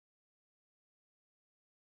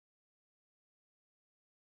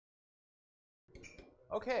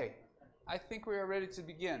Okay, I think we are ready to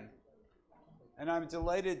begin. And I'm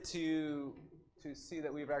delighted to see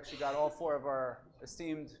that we've actually got all four of our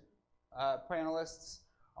esteemed panelists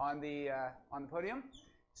on the podium.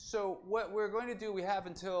 So what we're going to do, we have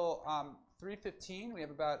until 3:15. We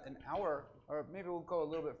have about an hour, or maybe we'll go a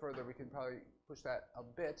little bit further. We can probably push that a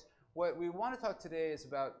bit. What we want to talk today is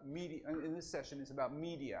about media, in this session, is about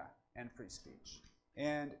media and free speech.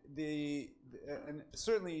 And and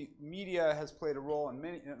certainly media has played a role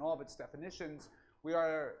in all of its definitions. We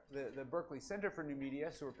are the Berkeley Center for New Media,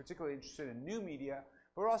 so we're particularly interested in new media,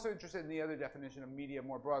 but we're also interested in the other definition of media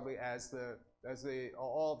more broadly as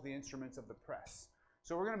all of the instruments of the press.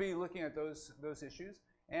 So we're going to be looking at those issues.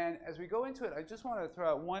 And as we go into it, I just want to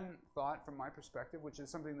throw out one thought from my perspective, which is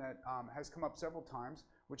something that has come up several times,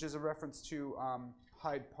 which is a reference to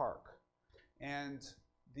Hyde Park. And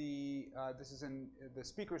this is in the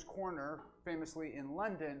Speaker's Corner, famously in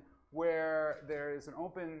London, where there is an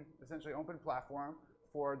essentially open platform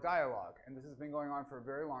for dialogue. And this has been going on for a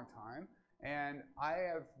very long time. And I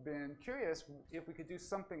have been curious if we could do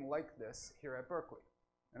something like this here at Berkeley.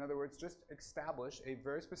 In other words, just establish a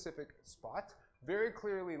very specific spot, very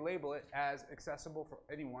clearly label it as accessible for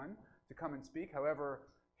anyone to come and speak, however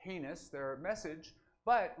heinous their message.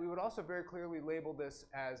 But we would also very clearly label this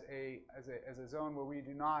as a zone where we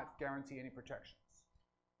do not guarantee any protections.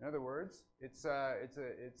 In other words, you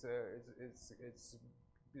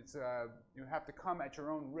have to come at your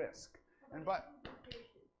own risk. And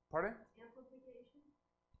pardon? Amplification?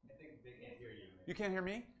 I think they can't hear you. You can't hear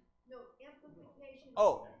me? No, amplification.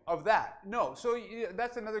 Oh, of that. No. So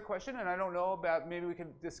that's another question, and I don't know about, maybe we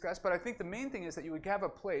can discuss, but I think the main thing is that you would have a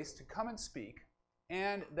place to come and speak,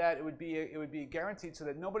 and that it would be guaranteed so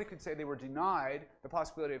that nobody could say they were denied the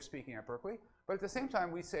possibility of speaking at Berkeley. But at the same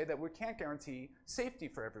time, we say that we can't guarantee safety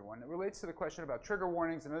for everyone. It relates to the question about trigger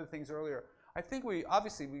warnings and other things earlier. I think we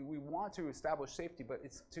want to establish safety, but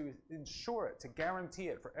it's to ensure it, to guarantee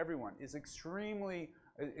it for everyone is extremely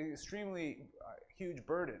huge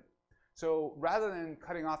burden. So rather than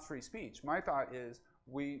cutting off free speech, my thought is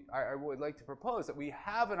I would like to propose that we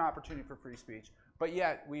have an opportunity for free speech, but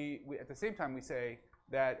yet we at the same time we say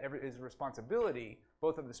that it is a responsibility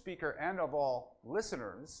both of the speaker and of all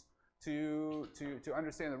listeners to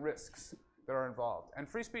understand the risks that are involved. And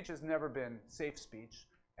free speech has never been safe speech,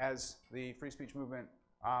 as the free speech movement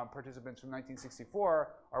participants from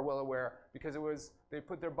 1964 are well aware, because they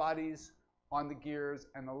put their bodies on the gears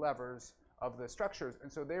and the levers of the structures,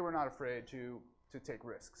 and so they were not afraid to take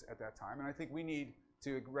risks at that time. And I think we need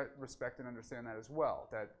to respect and understand that as well,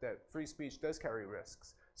 that free speech does carry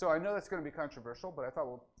risks. So I know that's going to be controversial, but I thought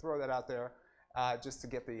we'll throw that out there just to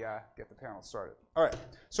get the panel started. All right.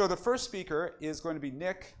 So the first speaker is going to be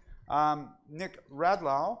Nick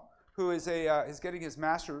Randhawa, who is getting his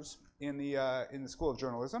master's in the School of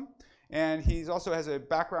Journalism, and he also has a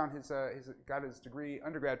background. He's got his degree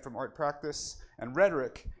undergrad from art practice and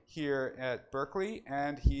rhetoric here at Berkeley,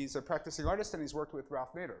 and he's a practicing artist, and he's worked with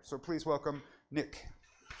Ralph Nader. So please welcome Nick.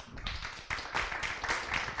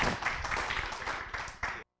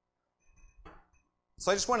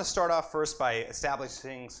 So I just want to start off first by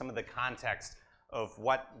establishing some of the context of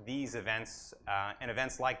what these events and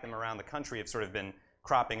events like them around the country have sort of been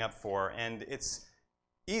cropping up for. And it's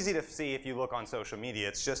easy to see if you look on social media.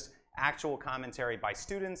 It's just actual commentary by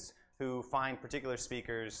students who find particular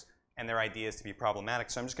speakers and their ideas to be problematic.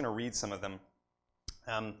 So I'm just going to read some of them.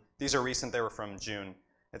 These are recent. They were from June.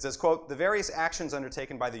 It says, quote, "The various actions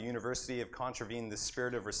undertaken by the university have contravened the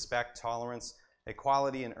spirit of respect, tolerance,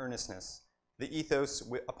 equality, and earnestness, the ethos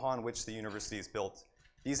upon which the university is built.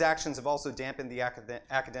 These actions have also dampened the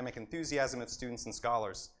academic enthusiasm of students and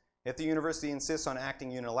scholars. If the university insists on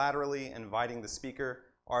acting unilaterally and inviting the speaker,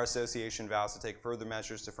 our association vows to take further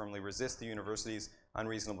measures to firmly resist the university's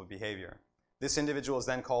unreasonable behavior." This individual is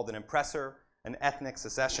then called an oppressor, an ethnic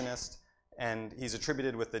secessionist, and he's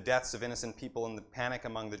attributed with the deaths of innocent people and the panic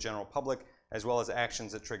among the general public, as well as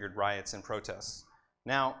actions that triggered riots and protests.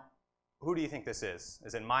 Now, who do you think this is?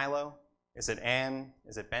 Is it Milo? Is it Anne?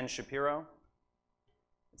 Is it Ben Shapiro?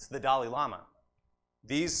 It's the Dalai Lama.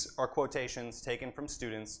 These are quotations taken from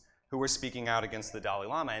students who were speaking out against the Dalai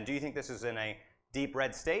Lama. And do you think this is in a deep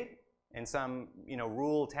red state, in some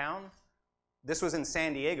rural town? This was in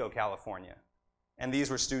San Diego, California. And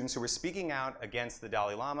these were students who were speaking out against the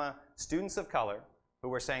Dalai Lama, students of color, who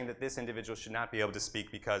were saying that this individual should not be able to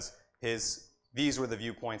speak because these were the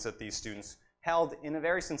viewpoints that these students held in a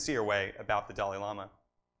very sincere way about the Dalai Lama.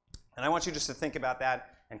 And I want you just to think about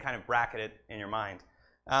that and kind of bracket it in your mind.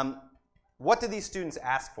 What did these students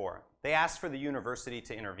ask for? They asked for the university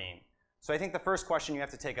to intervene. So I think the first question you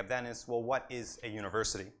have to take up then is, well, what is a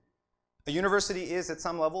university? A university is, at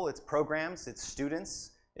some level, its programs, its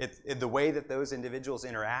students, the way that those individuals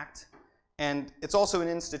interact. And it's also an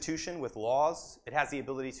institution with laws. It has the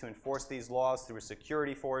ability to enforce these laws through a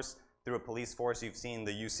security force, through a police force. You've seen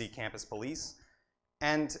the UC Campus Police.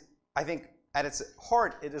 And I think at its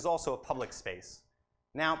heart, it is also a public space.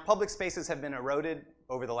 Now, public spaces have been eroded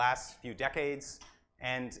over the last few decades,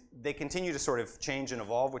 and they continue to sort of change and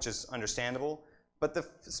evolve, which is understandable. But the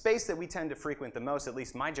space that we tend to frequent the most, at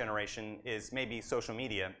least my generation, is maybe social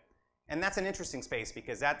media. And that's an interesting space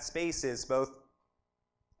because that space is both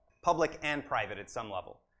public and private at some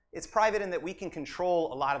level. It's private in that we can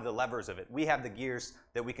control a lot of the levers of it. We have the gears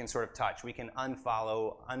that we can sort of touch. We can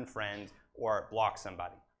unfollow, unfriend, or block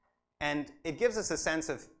somebody. And it gives us a sense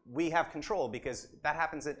of we have control because that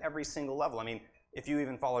happens at every single level. I mean, if you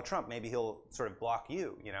even follow Trump, maybe he'll sort of block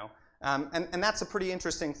you, you know? And that's a pretty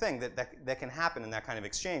interesting thing that can happen in that kind of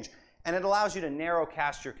exchange. And it allows you to narrow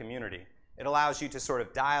cast your community. It allows you to sort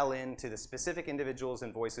of dial into the specific individuals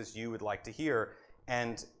and voices you would like to hear.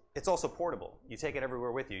 And it's also portable. You take it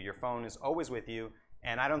everywhere with you. Your phone is always with you.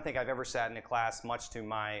 And I don't think I've ever sat in a class, much to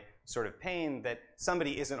my sort of pain, that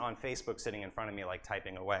somebody isn't on Facebook sitting in front of me like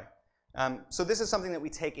typing away. So this is something that we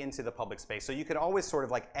take into the public space. So you could always sort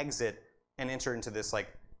of like exit and enter into this like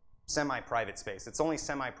semi-private space. It's only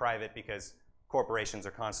semi-private because corporations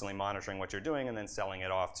are constantly monitoring what you're doing and then selling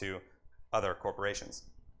it off to other corporations.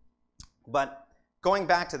 But going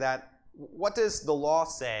back to that, what does the law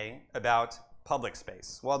say about public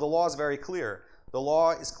space? Well, the law is very clear. The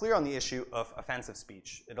law is clear on the issue of offensive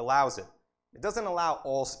speech. It allows it. It doesn't allow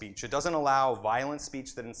all speech. It doesn't allow violent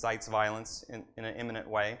speech that incites violence in an imminent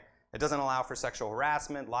way. It doesn't allow for sexual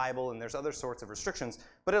harassment, libel, and there's other sorts of restrictions,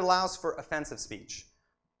 but it allows for offensive speech.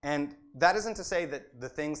 And that isn't to say that the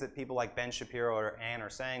things that people like Ben Shapiro or Ann are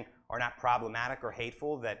saying are not problematic or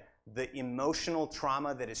hateful, that the emotional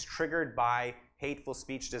trauma that is triggered by hateful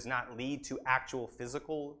speech does not lead to actual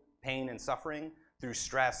physical pain and suffering through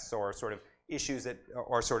stress or sort of issues that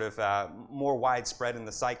are sort of more widespread in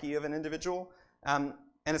the psyche of an individual. And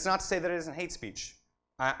it's not to say that it isn't hate speech.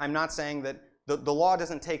 I'm not saying that the law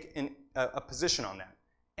doesn't take a position on that.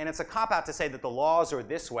 And it's a cop-out to say that the laws are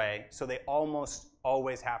this way, so they almost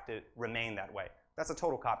always have to remain that way. That's a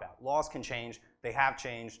total cop-out. Laws can change, they have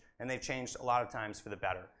changed, and they've changed a lot of times for the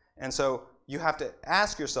better. And so you have to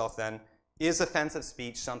ask yourself then, is offensive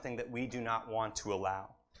speech something that we do not want to allow?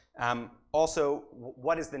 Also,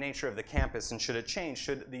 what is the nature of the campus, and should it change?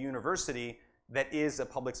 Should the university, that is a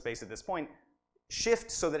public space at this point, shift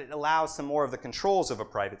so that it allows some more of the controls of a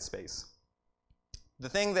private space? The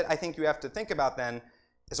thing that I think you have to think about then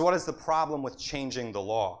is what is the problem with changing the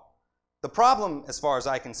law? The problem, as far as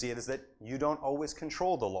I can see it, is that you don't always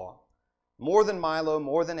control the law. More than Milo,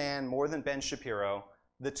 more than Ann, more than Ben Shapiro,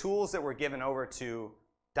 the tools that were given over to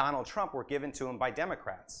Donald Trump were given to him by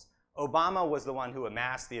Democrats. Obama was the one who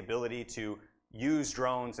amassed the ability to use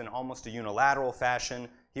drones in almost a unilateral fashion.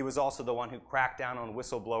 He was also the one who cracked down on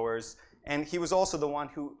whistleblowers. And he was also the one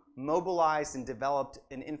who mobilized and developed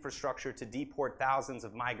an infrastructure to deport thousands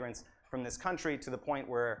of migrants from this country to the point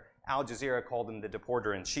where Al Jazeera called him the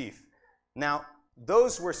deporter-in-chief. Now,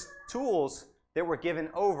 those were tools that were given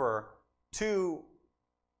over to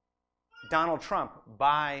Donald Trump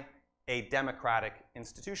by a democratic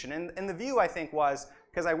institution. And the view, I think, was,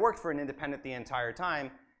 because I worked for an independent the entire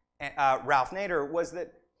time, Ralph Nader, was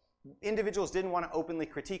that individuals didn't want to openly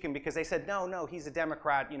critique him because they said, no, he's a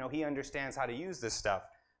Democrat, you know, he understands how to use this stuff.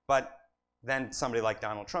 But then somebody like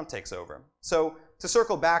Donald Trump takes over. So to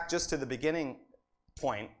circle back just to the beginning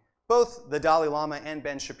point, both the Dalai Lama and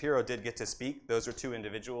Ben Shapiro did get to speak. Those are two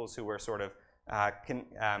individuals who were sort of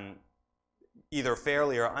either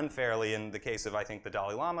fairly or unfairly, in the case of, I think, the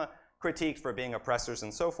Dalai Lama, critiqued for being oppressors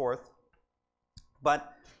and so forth.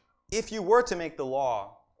 But if you were to make the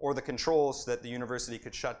law or the controls that the university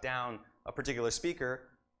could shut down a particular speaker,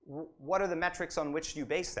 what are the metrics on which you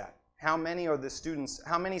base that? How many are the students?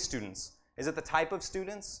 How many students? Is it the type of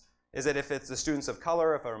students? Is it if it's the students of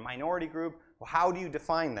color, if a minority group? Well, how do you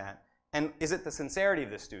define that? And is it the sincerity of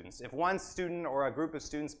the students? If one student or a group of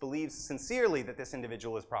students believes sincerely that this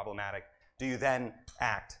individual is problematic, do you then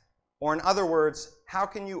act? Or in other words, how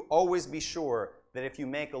can you always be sure that if you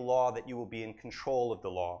make a law that you will be in control of the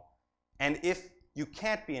law? And if you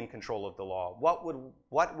can't be in control of the law, what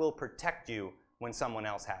will protect you when someone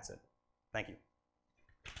else has it? Thank you.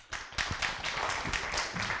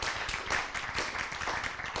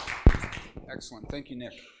 Excellent. Thank you,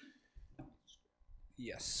 Nick.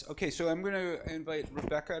 Yes. Okay, so I'm going to invite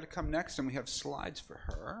Rebecca to come next, and we have slides for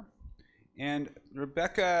her. And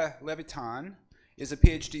Rebecca Levitan is a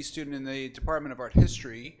PhD student in the Department of Art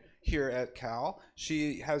History here at Cal.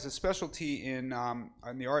 She has a specialty in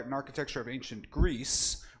the art and architecture of ancient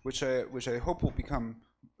Greece, which I hope will become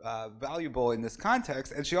valuable in this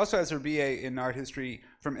context. And she also has her BA in art history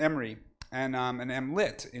from Emory and an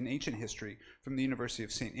M.Lit in ancient history from the University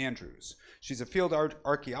of St. Andrews. She's a field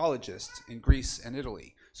archaeologist in Greece and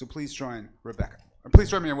Italy. So please join Rebecca. Please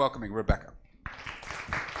join me in welcoming Rebecca.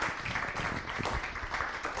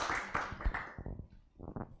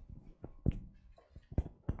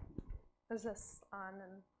 Is this on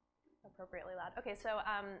and appropriately loud? Okay, so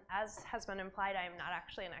as has been implied, I'm not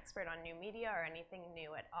actually an expert on new media or anything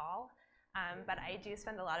new at all. But I do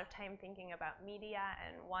spend a lot of time thinking about media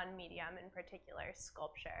and one medium in particular,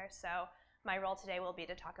 sculpture. So my role today will be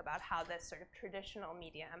to talk about how this sort of traditional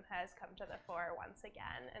medium has come to the fore once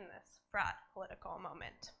again in this fraught political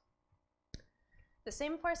moment. The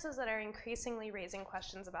same forces that are increasingly raising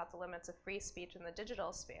questions about the limits of free speech in the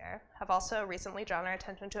digital sphere have also recently drawn our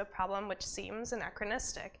attention to a problem which seems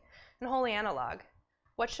anachronistic and wholly analog.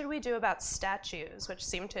 What should we do about statues which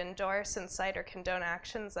seem to endorse, incite, or condone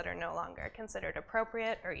actions that are no longer considered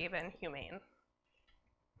appropriate or even humane?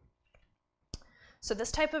 So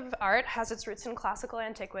this type of art has its roots in classical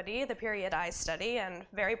antiquity, the period I study, and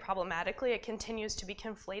very problematically, it continues to be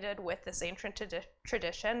conflated with this ancient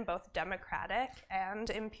tradition, both democratic and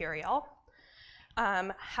imperial.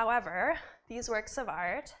 However, these works of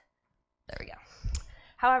art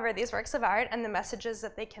and the messages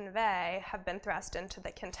that they convey have been thrust into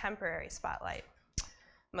the contemporary spotlight.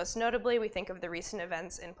 Most notably, we think of the recent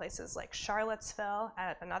events in places like Charlottesville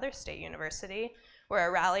at another state university, where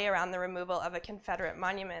a rally around the removal of a Confederate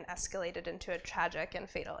monument escalated into a tragic and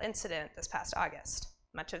fatal incident this past August.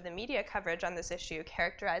 Much of the media coverage on this issue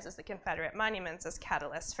characterizes the Confederate monuments as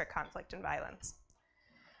catalysts for conflict and violence.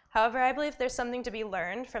 However, I believe there's something to be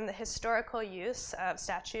learned from the historical use of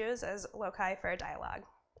statues as loci for a dialogue.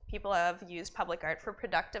 People have used public art for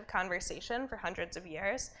productive conversation for hundreds of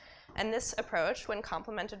years, and this approach, when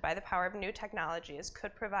complemented by the power of new technologies,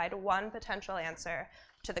 could provide one potential answer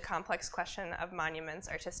to the complex question of monuments,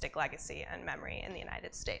 artistic legacy, and memory in the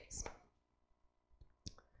United States.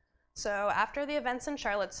 So after the events in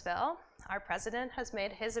Charlottesville, our president has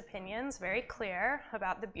made his opinions very clear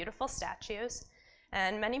about the beautiful statues,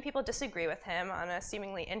 and many people disagree with him on a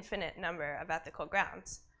seemingly infinite number of ethical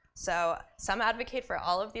grounds. So some advocate for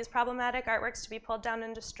all of these problematic artworks to be pulled down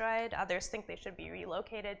and destroyed. Others think they should be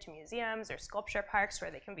relocated to museums or sculpture parks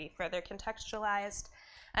where they can be further contextualized.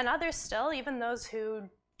 And others still, even those who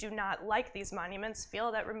do not like these monuments,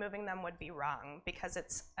 feel that removing them would be wrong because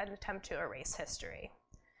it's an attempt to erase history.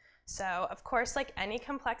 So, of course, like any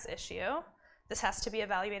complex issue, this has to be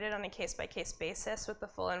evaluated on a case-by-case basis with the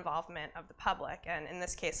full involvement of the public. And in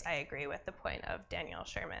this case, I agree with the point of Daniel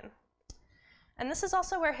Sherman. And this is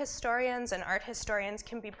also where historians and art historians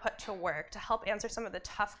can be put to work to help answer some of the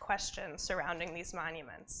tough questions surrounding these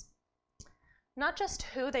monuments. Not just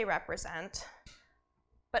who they represent,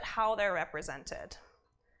 but how they're represented.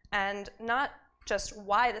 And not just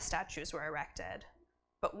why the statues were erected,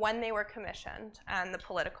 but when they were commissioned and the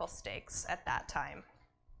political stakes at that time.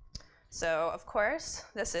 So, of course,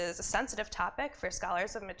 this is a sensitive topic for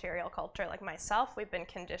scholars of material culture like myself. We've been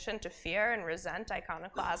conditioned to fear and resent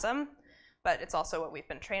iconoclasm, but it's also what we've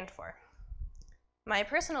been trained for. My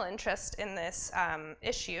personal interest in this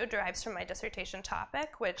issue derives from my dissertation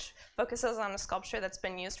topic, which focuses on a sculpture that's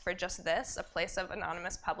been used for just this, a place of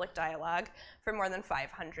anonymous public dialogue, for more than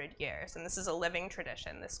 500 years. And this is a living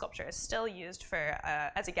tradition. This sculpture is still used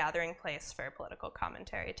as a gathering place for political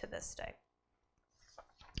commentary to this day.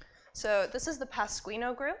 So this is the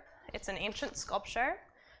Pasquino group. It's an ancient sculpture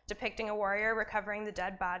depicting a warrior recovering the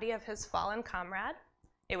dead body of his fallen comrade.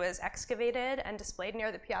 It was excavated and displayed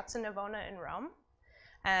near the Piazza Navona in Rome,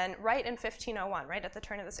 and right in 1501, right at the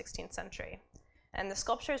turn of the 16th century. And the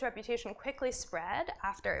sculpture's reputation quickly spread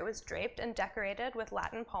after it was draped and decorated with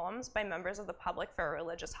Latin poems by members of the public for a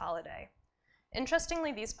religious holiday.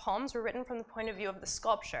 Interestingly, these poems were written from the point of view of the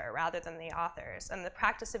sculpture rather than the authors, and the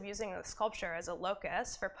practice of using the sculpture as a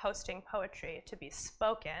locus for posting poetry to be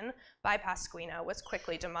spoken by Pasquino was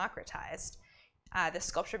quickly democratized. This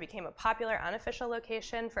sculpture became a popular unofficial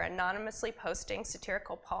location for anonymously posting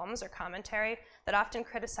satirical poems or commentary that often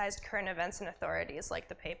criticized current events and authorities like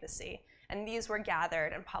the papacy. And these were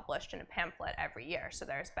gathered and published in a pamphlet every year. So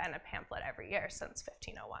there's been a pamphlet every year since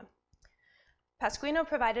 1501. Pasquino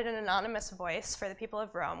provided an anonymous voice for the people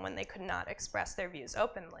of Rome when they could not express their views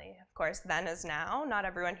openly. Of course, then as now, not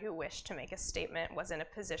everyone who wished to make a statement was in a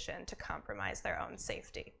position to compromise their own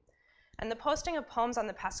safety. And the posting of poems on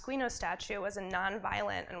the Pasquino statue was a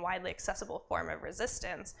nonviolent and widely accessible form of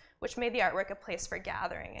resistance, which made the artwork a place for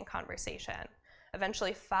gathering and conversation.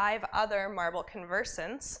 eventually 5 other marble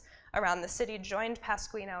conversants around the city joined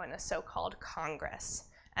Pasquino in a so-called Congress.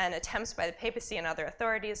 And attempts by the papacy and other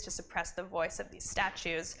authorities to suppress the voice of these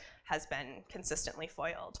statues has been consistently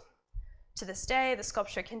foiled. To this day, the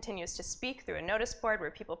sculpture continues to speak through a notice board where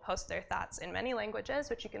people post their thoughts in many languages,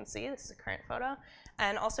 which you can see. This is a current photo.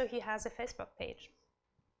 And also he has a Facebook page.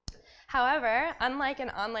 However, unlike an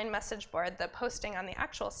online message board, the posting on the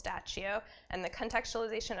actual statue and the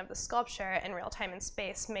contextualization of the sculpture in real time and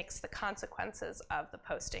space makes the consequences of the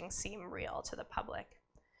posting seem real to the public.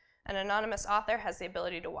 An anonymous author has the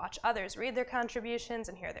ability to watch others read their contributions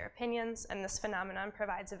and hear their opinions, and this phenomenon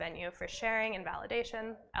provides a venue for sharing and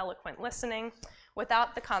validation, eloquent listening,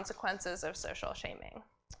 without the consequences of social shaming.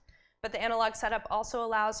 But the analog setup also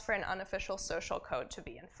allows for an unofficial social code to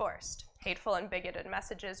be enforced. Hateful and bigoted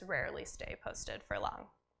messages rarely stay posted for long.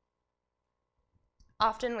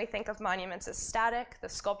 Often we think of monuments as static, the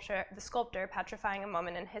sculptor petrifying a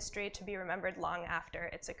moment in history to be remembered long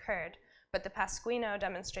after it's occurred. But the Pasquino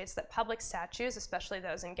demonstrates that public statues, especially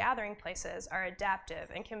those in gathering places, are adaptive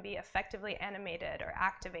and can be effectively animated or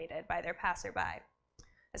activated by their passerby.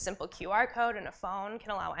 A simple QR code and a phone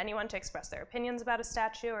can allow anyone to express their opinions about a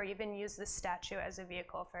statue or even use this statue as a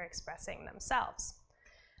vehicle for expressing themselves.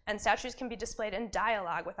 And statues can be displayed in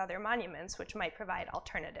dialogue with other monuments, which might provide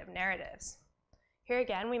alternative narratives. Here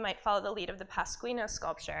again, we might follow the lead of the Pasquino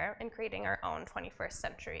sculpture in creating our own 21st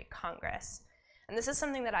century Congress. And this is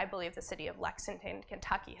something that I believe the city of Lexington,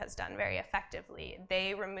 Kentucky has done very effectively.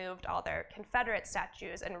 They removed all their Confederate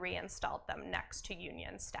statues and reinstalled them next to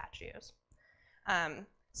Union statues.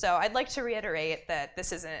 So I'd like to reiterate that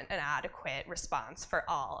this isn't an adequate response for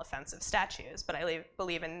all offensive statues, but I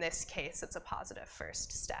believe in this case it's a positive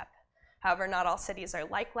first step. However, not all cities are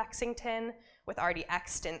like Lexington, with already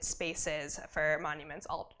extant spaces for monuments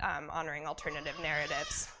honoring alternative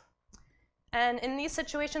narratives. And in these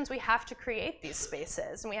situations, we have to create these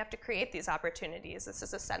spaces, and we have to create these opportunities. This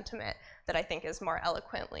is a sentiment that I think is more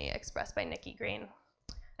eloquently expressed by Nikki Green.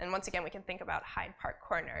 And once again, we can think about Hyde Park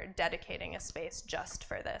Corner, dedicating a space just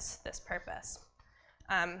for this purpose.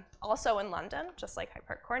 Also in London, just like Hyde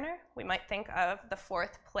Park Corner, we might think of the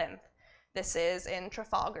 4th plinth. This is in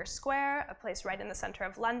Trafalgar Square, a place right in the center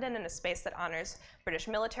of London, and a space that honors British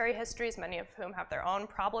military histories, many of whom have their own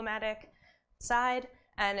problematic side.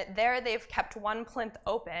 And there they've kept one plinth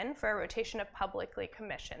open for a rotation of publicly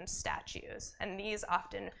commissioned statues. And these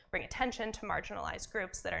often bring attention to marginalized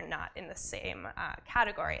groups that are not in the same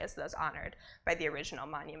category as those honored by the original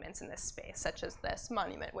monuments in this space, such as this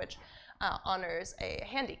monument, which honors a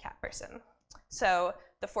handicapped person. So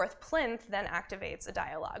the 4th plinth then activates a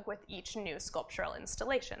dialogue with each new sculptural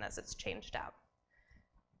installation as it's changed out.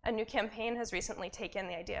 A new campaign has recently taken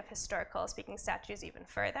the idea of historical speaking statues even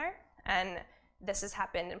further, and this has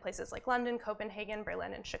happened in places like London, Copenhagen,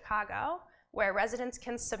 Berlin, and Chicago, where residents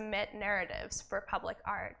can submit narratives for public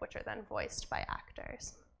art, which are then voiced by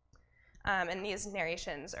actors. And these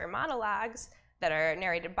narrations or monologues that are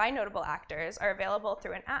narrated by notable actors are available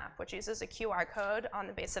through an app, which uses a QR code on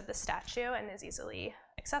the base of the statue and is easily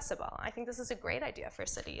accessible. I think this is a great idea for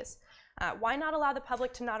cities. Why not allow the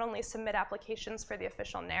public to not only submit applications for the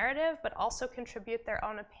official narrative, but also contribute their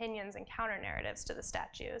own opinions and counter-narratives to the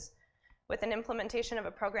statues? With an implementation of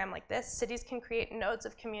a program like this, cities can create nodes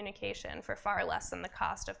of communication for far less than the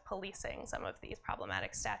cost of policing some of these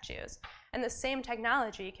problematic statues. And the same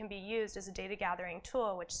technology can be used as a data gathering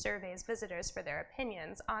tool which surveys visitors for their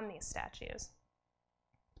opinions on these statues.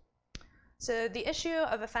 So the issue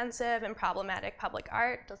of offensive and problematic public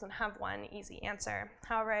art doesn't have one easy answer.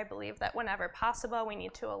 However, I believe that whenever possible, we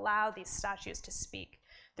need to allow these statues to speak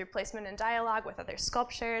through placement and dialogue with other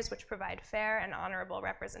sculptures which provide fair and honorable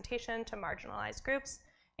representation to marginalized groups,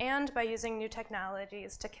 and by using new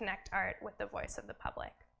technologies to connect art with the voice of the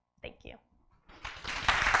public. Thank you.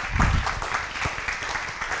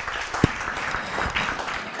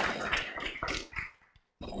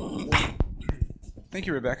 Thank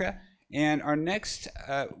you, Rebecca. And our next,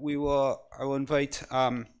 I will invite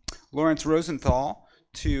Lawrence Rosenthal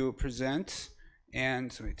to present.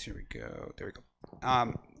 And so here we go. There we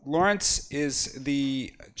go. Lawrence is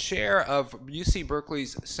the chair of UC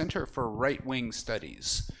Berkeley's Center for Right-Wing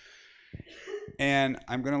Studies. And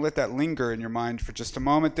I'm going to let that linger in your mind for just a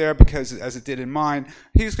moment there, because as it did in mine,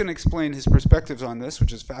 he's going to explain his perspectives on this,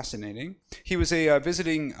 which is fascinating. He was a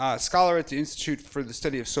visiting scholar at the Institute for the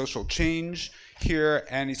Study of Social Change here,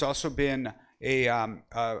 and he's also been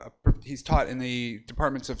he's taught in the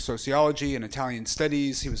departments of sociology and Italian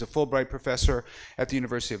studies. He was a Fulbright professor at the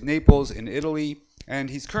University of Naples in Italy, and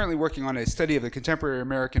he's currently working on a study of the contemporary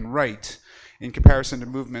American right. in comparison to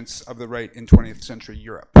movements of the right in 20th century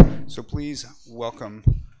Europe. So please welcome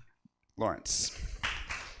Lawrence.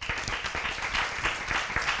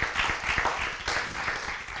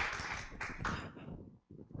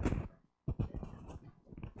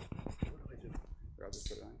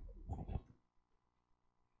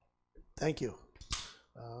 Thank you.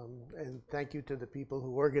 And thank you to the people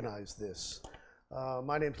who organized this.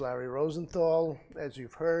 My name's Larry Rosenthal. As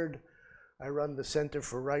you've heard, I run the Center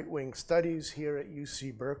for Right-Wing Studies here at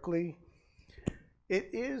UC Berkeley. It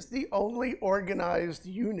is the only organized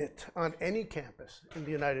unit on any campus in the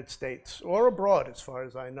United States, or abroad as far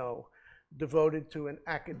as I know, devoted to an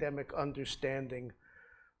academic understanding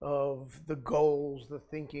of the goals, the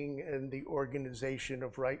thinking, and the organization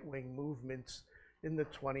of right-wing movements in the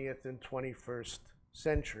 20th and 21st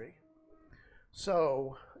century.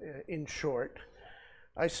 So, in short,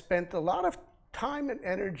 I spent a lot of time and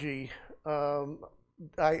energy,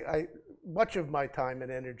 much of my time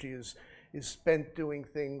and energy is spent doing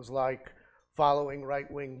things like following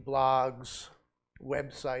right-wing blogs,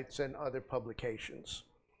 websites, and other publications.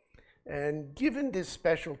 And given this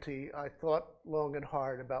specialty, I thought long and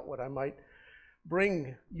hard about what I might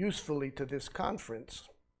bring usefully to this conference.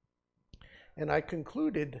 And I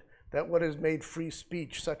concluded that what has made free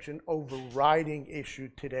speech such an overriding issue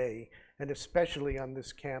today, and especially on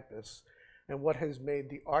this campus, and what has made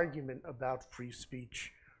the argument about free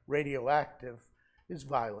speech radioactive, is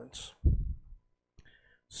violence.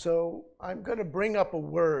 So I'm going to bring up a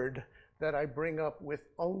word that I bring up with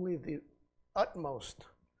only the utmost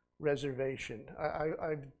reservation.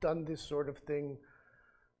 I've done this sort of thing,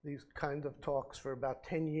 these kind of talks, for about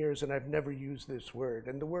 10 years, and I've never used this word.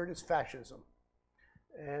 And the word is fascism.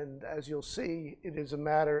 And as you'll see, it is a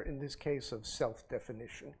matter, in this case, of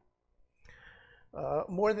self-definition.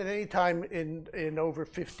 More than any time in over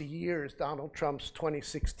 50 years, Donald Trump's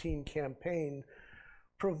 2016 campaign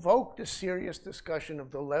provoked a serious discussion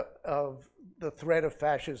of the threat of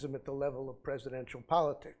fascism at the level of presidential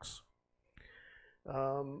politics.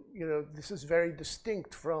 This is very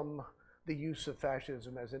distinct from the use of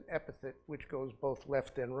fascism as an epithet, which goes both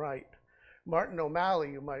left and right. Martin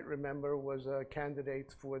O'Malley, you might remember, was a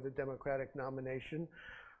candidate for the Democratic nomination.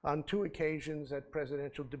 On 2 occasions at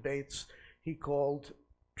presidential debates, he called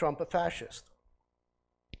Trump a fascist,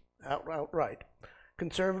 outright.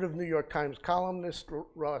 Conservative New York Times columnist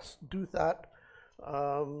Ross Douthat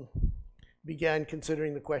began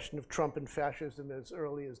considering the question of Trump and fascism as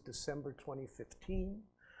early as December 2015.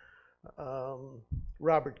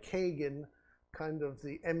 Robert Kagan, kind of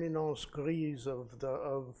the eminence grise of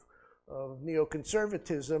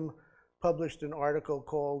neoconservatism, published an article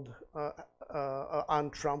called on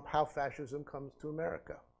Trump, How Fascism Comes to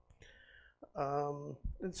America.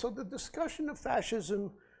 And so the discussion of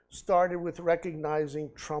fascism started with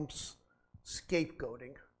recognizing Trump's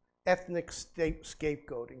scapegoating, ethnic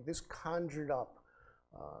scapegoating. This conjured up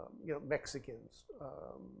Mexicans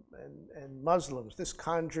and Muslims. This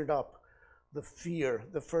conjured up the fear,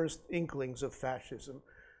 the first inklings of fascism.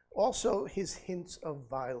 Also, his hints of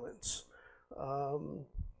violence.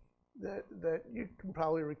 That you can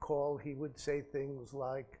probably recall, he would say things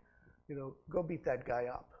like, go beat that guy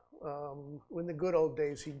up. In the good old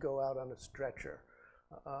days, he'd go out on a stretcher.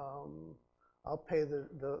 I'll pay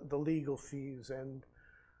the legal fees, and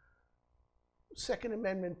Second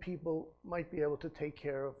Amendment people might be able to take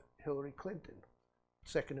care of Hillary Clinton.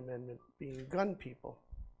 Second Amendment being gun people.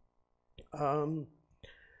 And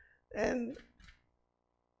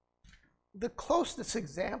the closest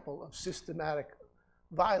example of systematic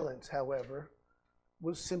violence, however,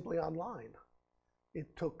 was simply online.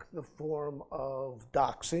 It took the form of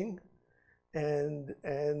doxing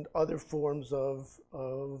and other forms of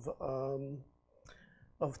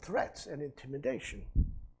threats and intimidation.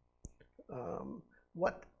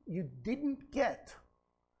 What you didn't get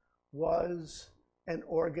was an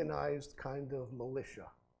organized kind of militia.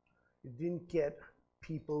 You didn't get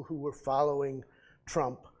people who were following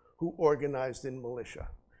Trump who organized in militia.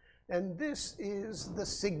 And this is the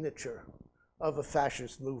signature of a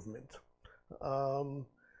fascist movement.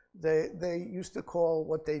 They used to call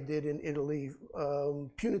what they did in Italy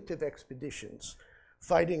punitive expeditions,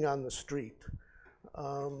 fighting on the street.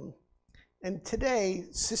 And today,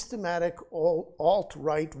 systematic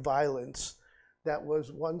alt-right violence that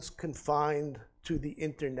was once confined to the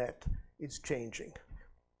internet is changing.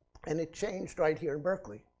 And it changed right here in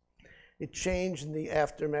Berkeley. It changed in the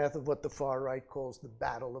aftermath of what the far right calls the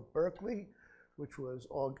Battle of Berkeley, which was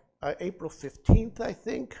April 15th, I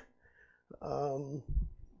think.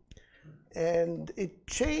 And it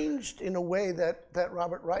changed in a way that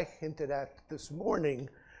Robert Reich hinted at this morning,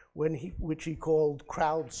 which he called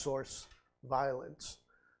crowdsource violence.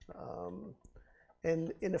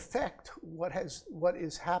 And in effect, what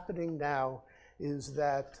is happening now is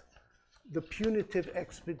that the punitive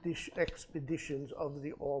expeditions of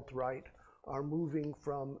the alt-right are moving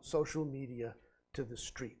from social media to the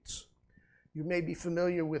streets. You may be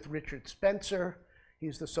familiar with Richard Spencer.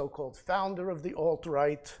 He's the so-called founder of the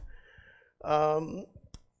alt-right.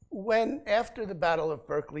 When, after the Battle of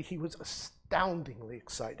Berkeley, he was astoundingly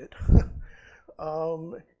excited.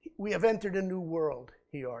 We have entered a new world,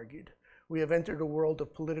 he argued. We have entered a world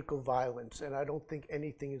of political violence, and I don't think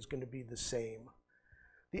anything is going to be the same.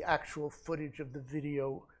 The actual footage of the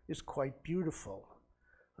video is quite beautiful.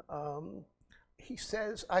 He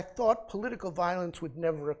says, I thought political violence would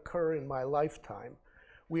never occur in my lifetime.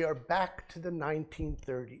 We are back to the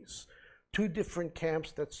 1930s. Two different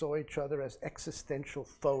camps that saw each other as existential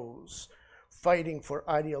foes, fighting for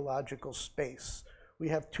ideological space. We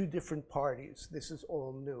have two different parties. This is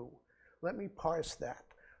all new. Let me parse that.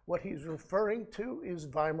 What he's referring to is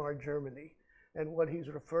Weimar Germany. And what he's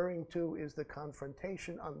referring to is the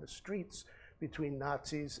confrontation on the streets between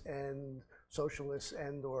Nazis and socialists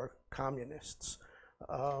and or communists.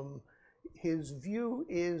 His view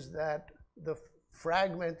is that the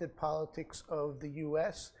fragmented politics of the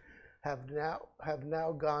US have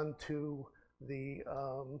now gone to the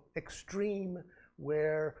extreme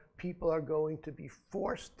where people are going to be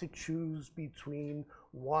forced to choose between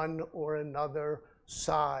one or another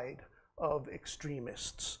side of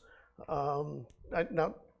extremists.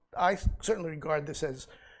 Now, I certainly regard this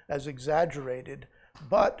as exaggerated,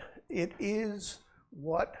 but it is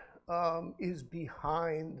what is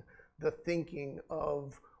behind the thinking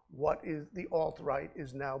of what is the alt-right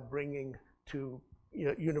is now bringing to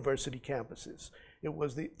university campuses. It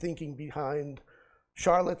was the thinking behind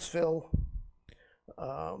Charlottesville.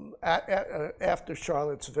 After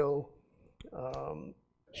Charlottesville,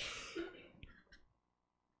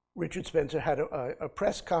 Richard Spencer had a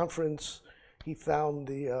press conference. He found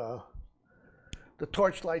the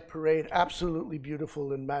Torchlight Parade absolutely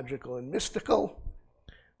beautiful and magical and mystical.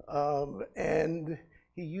 And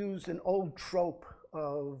he used an old trope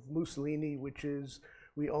of Mussolini, which is,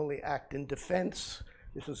 we only act in defense.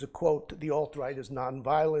 This is a quote, the alt-right is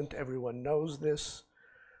nonviolent, everyone knows this.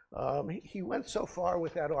 He went so far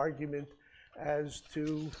with that argument as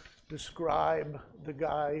to describe the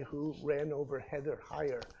guy who ran over Heather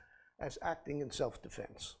Heyer as acting in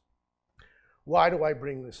self-defense. Why do I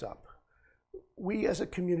bring this up? We as a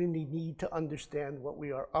community need to understand what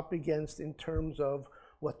we are up against in terms of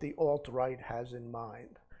what the alt-right has in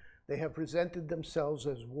mind. They have presented themselves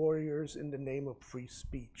as warriors in the name of free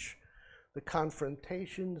speech. The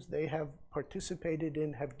confrontations they have participated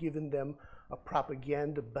in have given them a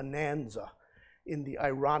propaganda bonanza in the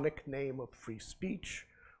ironic name of free speech,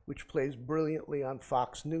 which plays brilliantly on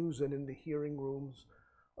Fox News and in the hearing rooms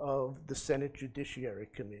of the Senate Judiciary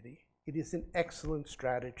Committee. It is an excellent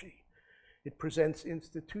strategy. It presents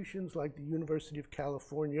institutions like the University of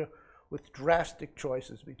California with drastic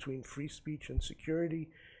choices between free speech and security,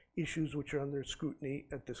 issues which are under scrutiny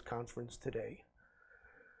at this conference today.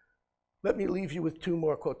 Let me leave you with two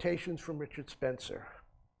more quotations from Richard Spencer.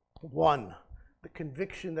 One, the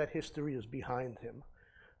conviction that history is behind him.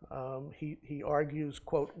 He argues,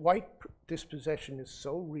 quote, white dispossession is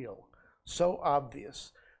so real, so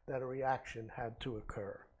obvious, that a reaction had to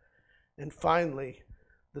occur. And finally,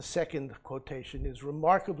 the second quotation is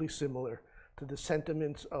remarkably similar to the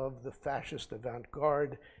sentiments of the fascist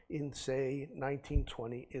avant-garde in, say,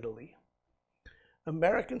 1920 Italy.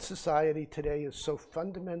 American society today is so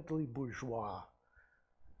fundamentally bourgeois.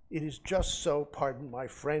 It is just so, pardon my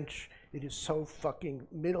French, it is so fucking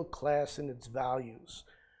middle class in its values.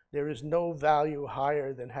 There is no value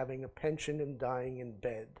higher than having a pension and dying in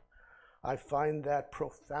bed. I find that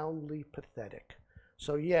profoundly pathetic.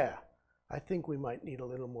 So yeah, I think we might need a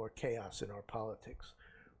little more chaos in our politics.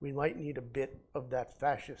 We might need a bit of that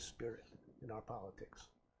fascist spirit in our politics.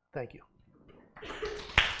 Thank you.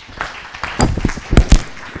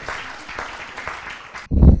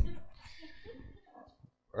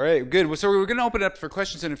 All right, good. So we're going to open it up for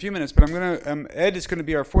questions in a few minutes, but I'm going to, Ed is going to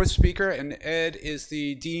be our fourth speaker, and Ed is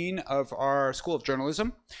the dean of our School of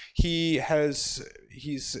Journalism.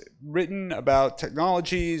 He's written about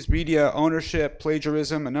technologies, media ownership,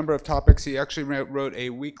 plagiarism, a number of topics. He actually wrote a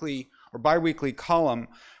weekly or bi-weekly column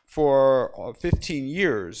for 15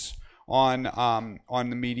 years on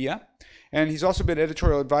the media. And he's also been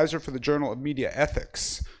editorial advisor for the Journal of Media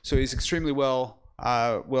Ethics. So he's extremely well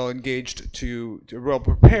engaged well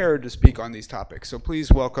prepared to speak on these topics. So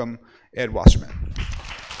please welcome Ed Wasserman.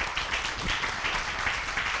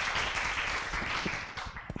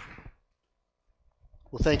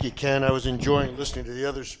 Well, thank you, Ken. I was enjoying listening to the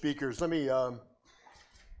other speakers.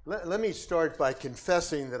 Let me start by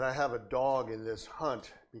confessing that I have a dog in this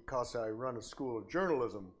hunt because I run a school of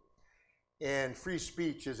journalism, and free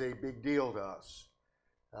speech is a big deal to us.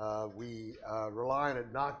 We rely on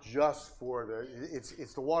it not just for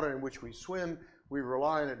it's the water in which we swim. We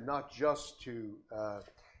rely on it not just to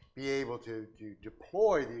be able to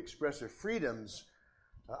deploy the expressive freedoms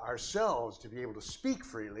ourselves, to be able to speak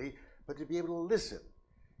freely, but to be able to listen.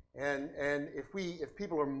 And if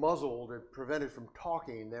people are muzzled and prevented from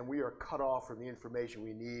talking, then we are cut off from the information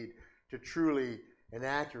we need to truly and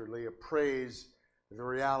accurately appraise the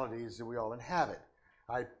realities that we all inhabit.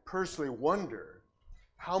 I personally wonder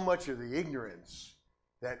how much of the ignorance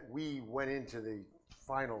that we went into the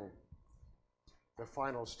final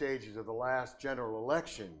stages of the last general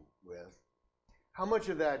election with, how much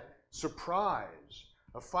of that surprise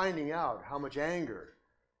of finding out how much anger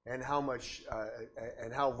and how much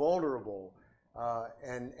and how vulnerable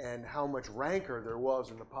and how much rancor there was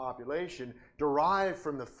in the population derived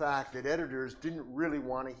from the fact that editors didn't really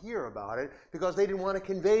want to hear about it because they didn't want to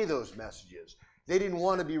convey those messages. They didn't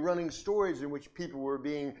want to be running stories in which people were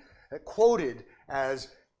being quoted as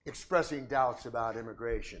expressing doubts about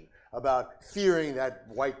immigration, about fearing that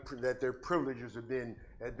their privileges had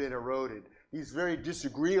been eroded. These very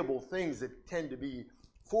disagreeable things that tend to be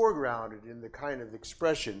foregrounded in the kind of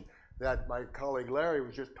expression that my colleague Larry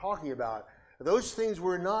was just talking about. Those things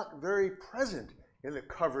were not very present in the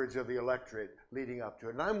coverage of the electorate leading up to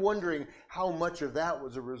it. And I'm wondering how much of that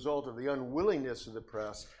was a result of the unwillingness of the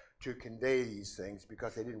press to convey these things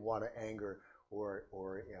because they didn't want to anger or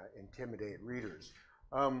intimidate readers.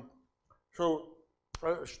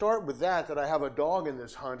 Start with that I have a dog in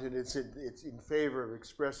this hunt, and it's in favor of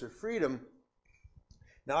expressive freedom.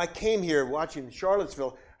 Now, I came here watching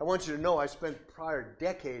Charlottesville. I want you to know I spent the prior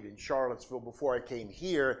decade in Charlottesville before I came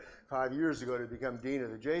here 5 years ago to become dean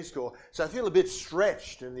of the J School. So I feel a bit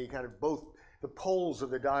stretched in the kind of both the poles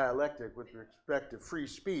of the dialectic with respect to free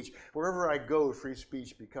speech. Wherever I go, free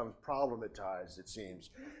speech becomes problematized, it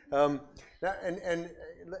seems. Let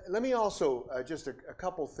me also just a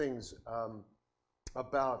couple things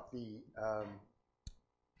about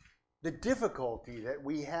the difficulty that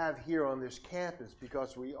we have here on this campus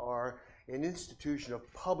because we are an institution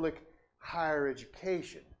of public higher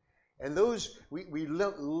education. And those, we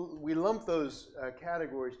lump those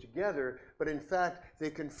categories together, but in fact, they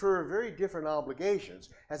confer very different obligations.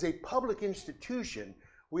 As a public institution,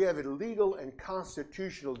 we have a legal and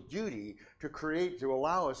constitutional duty to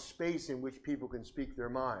allow a space in which people can speak their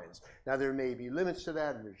minds. Now, there may be limits to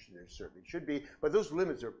that, and there certainly should be, but those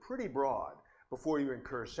limits are pretty broad before you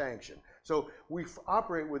incur sanction. So we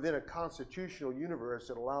operate within a constitutional universe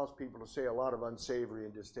that allows people to say a lot of unsavory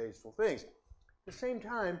and distasteful things. At the same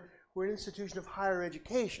time, we're an institution of higher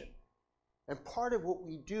education. And part of what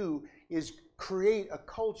we do is create a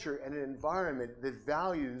culture and an environment that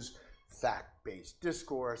values fact-based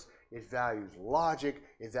discourse, it values logic,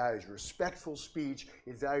 it values respectful speech,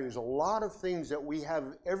 it values a lot of things that we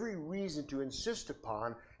have every reason to insist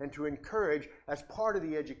upon and to encourage as part of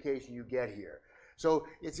the education you get here. So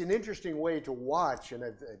it's an interesting way to watch, and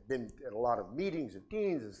I've been at a lot of meetings of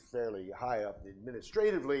deans. It's fairly high up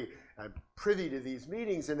administratively. I'm privy to these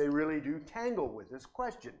meetings, and they really do tangle with this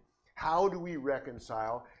question. How do we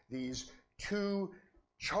reconcile these two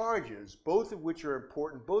charges, both of which are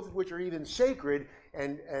important, both of which are even sacred,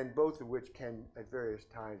 and both of which can at various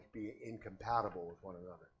times be incompatible with one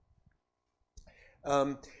another?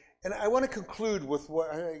 And I want to conclude with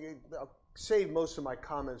what I'll save most of my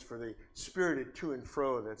comments for the spirited to and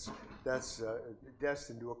fro that's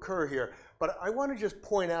destined to occur here. But I want to just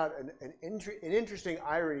point out an interesting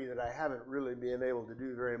irony that I haven't really been able to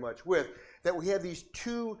do very much with, that we have these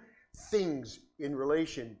two things in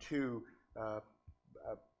relation to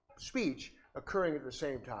speech occurring at the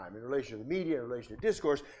same time. In relation to the media, in relation to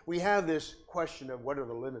discourse, we have this question of what are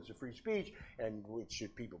the limits of free speech and which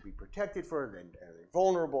should people be protected for, and are they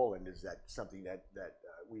vulnerable, and is that something that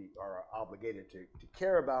we are obligated to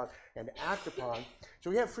care about and act upon.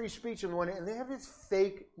 So we have free speech on the one hand, and they have this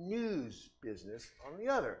fake news business on the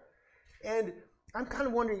other. And I'm kind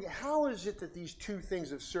of wondering, how is it that these two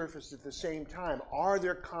things have surfaced at the same time? Are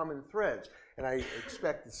there common threads? And I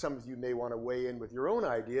expect that some of you may want to weigh in with your own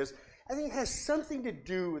ideas. I think it has something to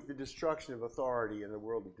do with the destruction of authority in the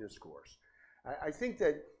world of discourse. I think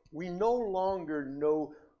that we no longer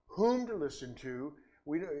know whom to listen to.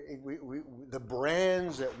 The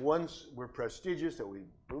brands that once were prestigious, that we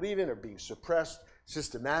believe in, are being suppressed,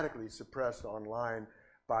 systematically suppressed online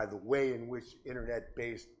by the way in which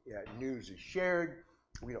internet-based news is shared.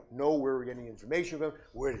 We don't know where we're getting information from.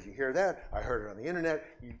 Where did you hear that? I heard it on the internet.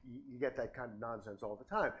 You get that kind of nonsense all the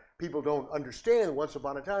time. People don't understand once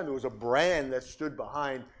upon a time there was a brand that stood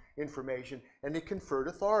behind information, and they conferred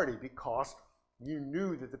authority because you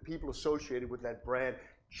knew that the people associated with that brand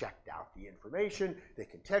checked out the information, they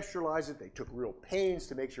contextualized it, they took real pains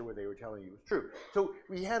to make sure what they were telling you was true. So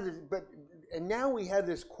we have this, and now we have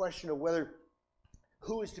this question of whether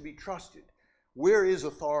who is to be trusted. Where is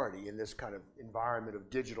authority in this kind of environment of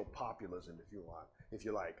digital populism, if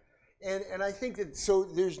you like? And I think that, so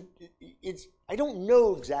I don't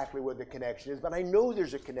know exactly what the connection is, but I know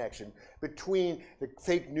there's a connection between the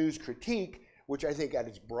fake news critique, which I think at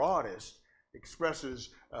its broadest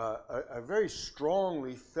expresses a very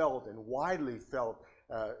strongly felt and widely felt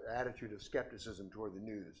attitude of skepticism toward the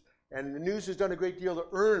news. And the news has done a great deal to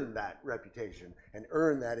earn that reputation and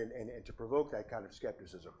earn that and to provoke that kind of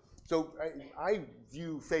skepticism. So I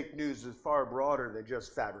view fake news as far broader than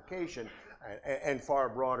just fabrication and far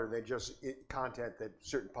broader than just content that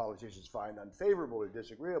certain politicians find unfavorable or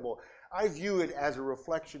disagreeable. I view it as a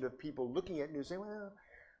reflection of people looking at news saying, well,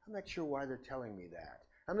 I'm not sure why they're telling me that.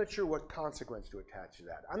 I'm not sure what consequence to attach to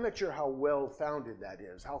that. I'm not sure how well-founded that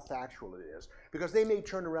is, how factual it is. Because they may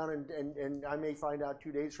turn around and I may find out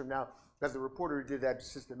 2 days from now that the reporter who did that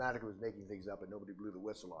systematically was making things up and nobody blew the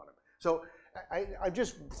whistle on him. So I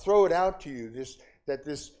just throw it out to you,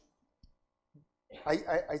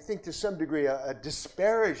 I think to some degree a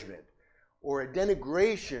disparagement or a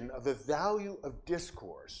denigration of the value of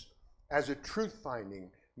discourse as a truth-finding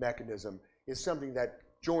mechanism is something that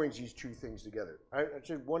joins these two things together.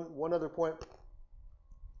 One other point,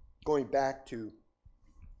 going back to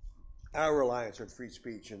our reliance on free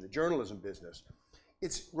speech in the journalism business,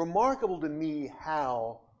 it's remarkable to me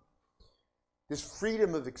how this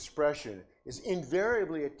freedom of expression is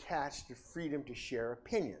invariably attached to freedom to share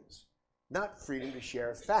opinions, not freedom to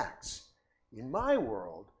share facts. In my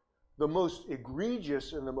world, the most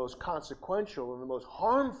egregious and the most consequential and the most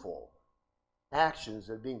harmful actions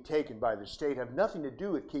that are being taken by the state have nothing to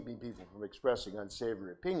do with keeping people from expressing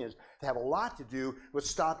unsavory opinions. They have a lot to do with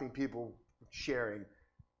stopping people sharing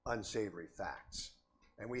unsavory facts.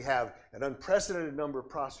 And we have an unprecedented number of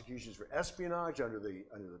prosecutions for espionage under the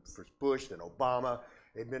first Bush, then Obama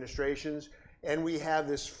administrations, and we have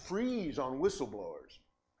this freeze on whistleblowers.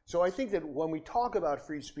 So I think that when we talk about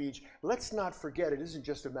free speech, let's not forget it isn't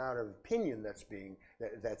just a matter of opinion that's in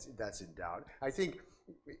doubt. I think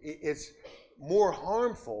it's more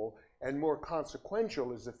harmful and more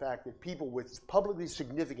consequential is the fact that people with publicly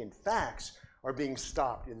significant facts are being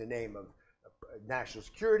stopped in the name of national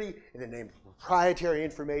security, in the name of proprietary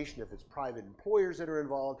information, if it's private employers that are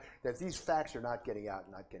involved, that these facts are not getting out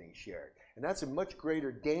and not getting shared. And that's a much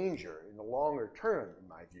greater danger in the longer term, in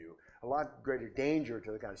my view, a lot greater danger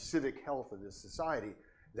to the kind of civic health of this society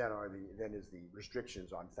than is the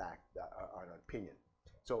restrictions on fact, on opinion.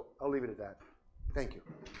 So I'll leave it at that. Thank you.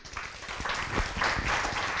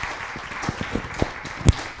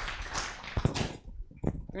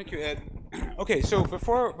 Thank you, Ed. Okay, so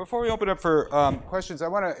before we open up for questions, I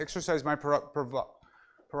want to exercise my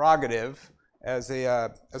prerogative as a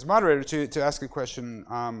moderator to ask a question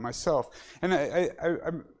myself. And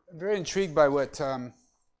I'm very intrigued by what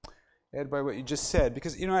Ed, by what you just said,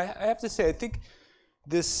 because I have to say I think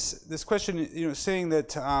this question, saying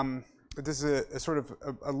that this is a sort of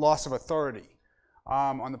a loss of authority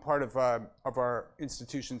on the part of our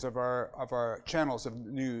institutions, of our channels of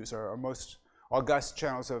news, or our most august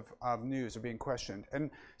channels of news are being questioned. And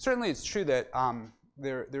certainly it's true that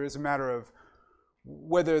there is a matter of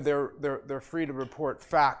whether they're free to report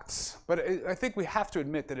facts. But I think we have to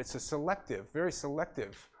admit that it's a selective, very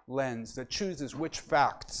selective lens that chooses which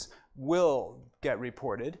facts will get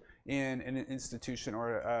reported in an institution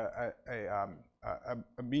or a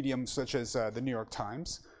medium such as the New York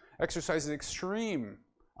Times, exercises extreme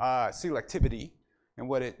selectivity in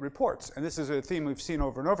what it reports. And this is a theme we've seen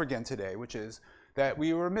over and over again today, which is that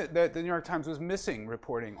that the New York Times was missing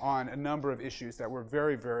reporting on a number of issues that were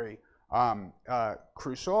very, very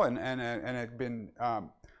crucial and had been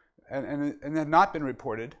and had not been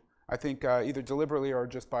reported, I think, either deliberately or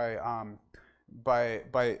just by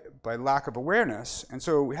lack of awareness. And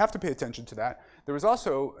so we have to pay attention to that. There was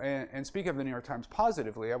also, and speaking of the New York Times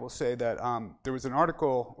positively, I will say that there was an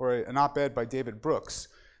article or an op-ed by David Brooks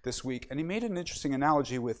this week, and he made an interesting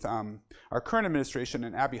analogy with our current administration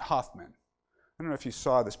and Abby Hoffman. I don't know if you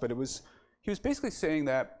saw this, but he was basically saying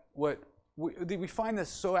that what we find this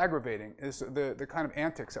so aggravating is the kind of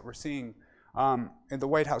antics that we're seeing in the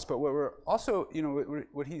White House. But what we're also,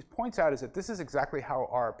 what he points out is that this is exactly how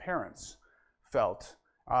our parents felt,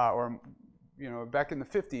 or back in the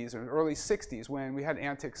 50s or early 60s when we had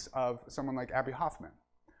antics of someone like Abbie Hoffman,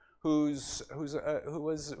 who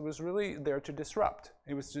was really there to disrupt.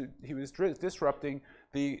 He was disrupting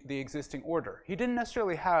the existing order. He didn't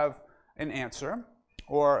necessarily have an answer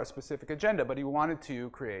or a specific agenda, but he wanted to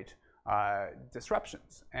create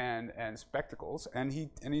disruptions and spectacles, and he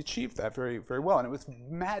achieved that very, very well. And it was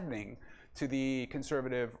maddening to the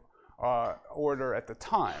conservative order at the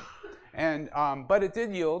time. And but it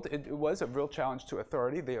did yield. It was a real challenge to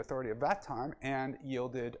authority, the authority of that time, and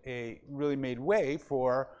really made way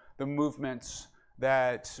for the movements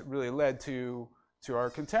that really led to our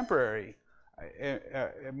contemporary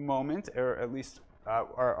moment, or at least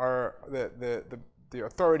the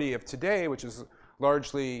authority of today, which is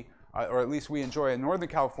largely, or at least we enjoy in Northern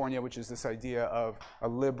California, which is this idea of a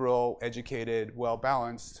liberal, educated,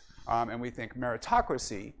 well-balanced, and we think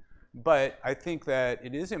meritocracy. But I think that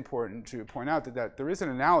it is important to point out that there is an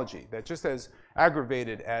analogy that just as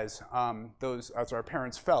aggravated as our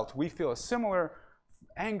parents felt, we feel a similar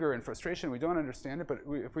anger and frustration. We don't understand it, but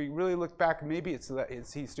if we really look back, maybe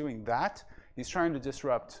he's doing that. He's trying to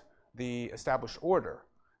disrupt the established order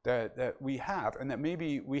that we have, and that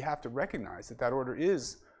maybe we have to recognize that order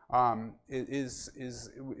is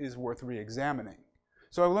worth re-examining.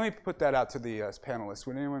 So let me put that out to the panelists.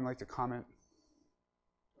 Would anyone like to comment?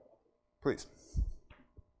 Please.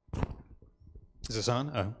 Is this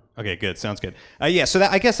on? Oh, okay, good. Sounds good. Yeah, so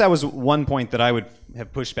I guess that was one point that I would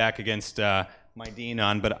have pushed back against my dean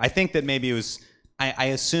on, but I think that maybe it was, I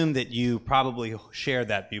assume that you probably shared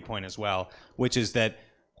that viewpoint as well, which is that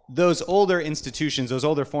those older institutions, those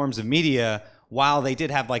older forms of media, while they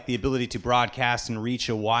did have like the ability to broadcast and reach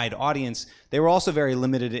a wide audience, they were also very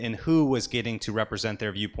limited in who was getting to represent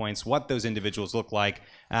their viewpoints, what those individuals looked like.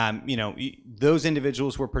 Those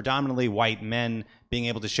individuals were predominantly white men being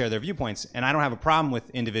able to share their viewpoints. And I don't have a problem with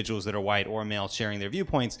individuals that are white or male sharing their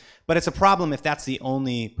viewpoints, but it's a problem if that's the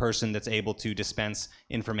only person that's able to dispense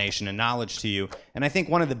information and knowledge to you. And I think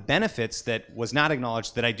one of the benefits that was not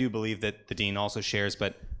acknowledged, that I do believe that the dean also shares,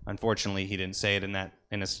 but unfortunately he didn't say it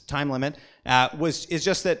in his time limit, is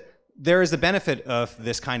just that there is the benefit of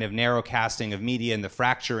this kind of narrow casting of media and the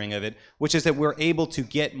fracturing of it, which is that we're able to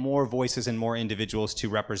get more voices and more individuals to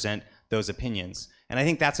represent those opinions. And I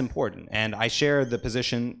think that's important. And I share the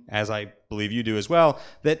position, as I believe you do as well,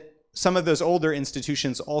 that some of those older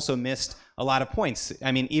institutions also missed a lot of points.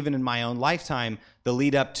 I mean, even in my own lifetime, the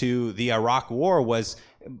lead up to the Iraq War was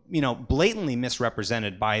blatantly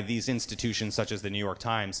misrepresented by these institutions such as the New York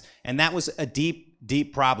Times. And that was a deep,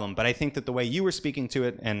 deep problem. But I think that the way you were speaking to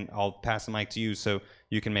it, and I'll pass the mic to you so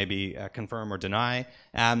you can maybe confirm or deny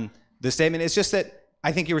the statement, is just that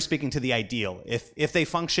I think you were speaking to the ideal. If they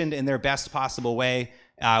functioned in their best possible way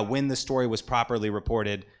when the story was properly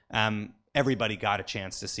reported, everybody got a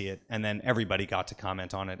chance to see it, and then everybody got to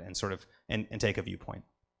comment on it and sort of and take a viewpoint.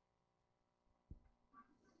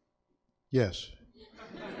 Yes.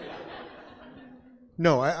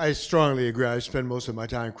 No, I strongly agree. I spend most of my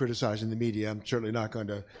time criticizing the media. I'm certainly not going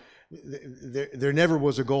to. There never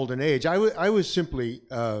was a golden age. I was simply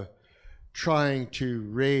trying to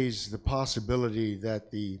raise the possibility that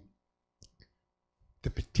the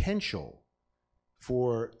potential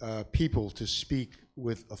for people to speak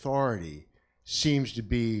with authority seems to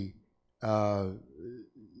be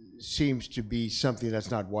something that's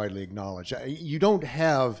not widely acknowledged. You don't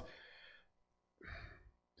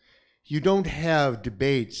have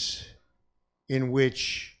debates in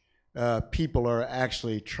which people are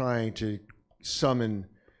actually trying to summon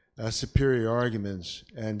superior arguments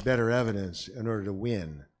and better evidence in order to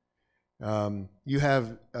win. You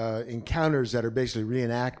have encounters that are basically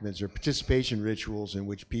reenactments or participation rituals in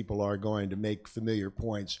which people are going to make familiar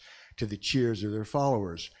points to the cheers of their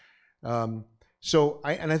followers. So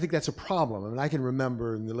I think that's a problem. I mean, I can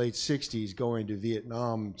remember in the late 60s going to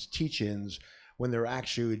Vietnam's teach-ins when there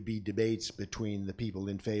actually would be debates between the people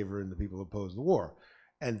in favor and the people opposed to the war.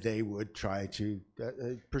 And they would try to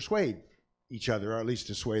persuade each other, or at least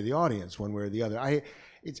to sway the audience one way or the other.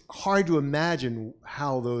 It's hard to imagine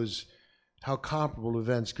how comparable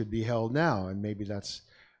events could be held now, and maybe that's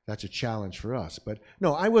a challenge for us. But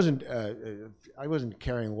no, I wasn't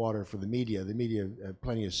carrying water for the media. The media have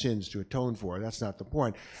plenty of sins to atone for. That's not the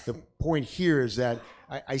point. The point here is that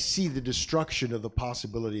I see the destruction of the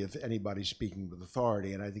possibility of anybody speaking with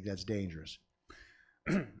authority, and I think that's dangerous.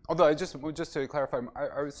 Although, just to clarify,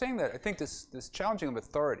 I was saying that I think this challenging of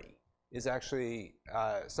authority is actually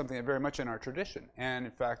something that very much in our tradition, and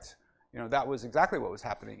in fact, that was exactly what was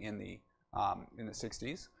happening in the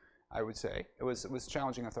 60s. I would say it was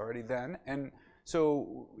challenging authority then, and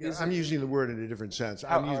So I'm using the word in a different sense.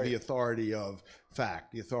 How I'm using are the you? authority of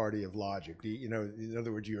fact, the authority of logic. You know, in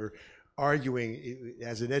other words, you're arguing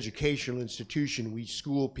as an educational institution, we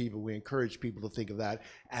school people, we encourage people to think of that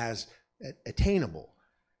as attainable.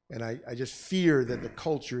 And I just fear that the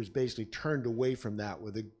culture is basically turned away from that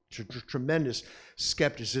with a tremendous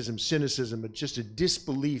skepticism, cynicism, but just a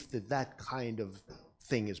disbelief that that kind of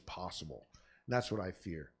thing is possible. And that's what I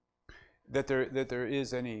fear. that there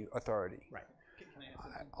is any authority. Right.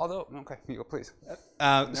 Although, okay, you go, please.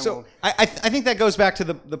 So I think that goes back to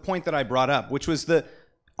the point that I brought up, which was that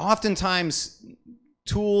oftentimes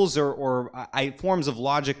tools or forms of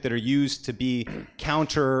logic that are used to be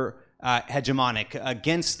counter hegemonic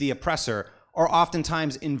against the oppressor are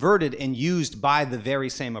oftentimes inverted and used by the very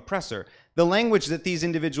same oppressor. The language that these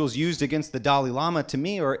individuals used against the Dalai Lama, to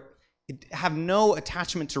me, have no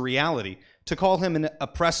attachment to reality. To call him an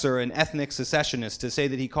oppressor, an ethnic secessionist, to say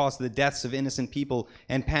that he caused the deaths of innocent people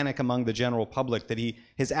and panic among the general public, that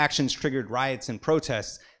his actions triggered riots and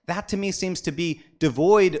protests, that to me seems to be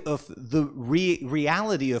devoid of the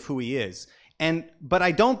reality of who he is. But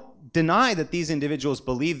I don't deny that these individuals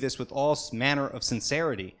believe this with all manner of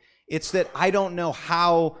sincerity. It's that I don't know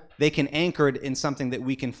how they can anchor it in something that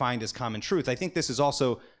we can find as common truth. I think this is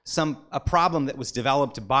also a problem that was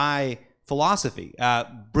developed by philosophy.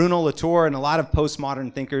 Bruno Latour and a lot of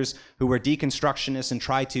postmodern thinkers who were deconstructionists and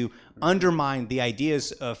tried to undermine the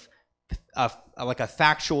ideas of like a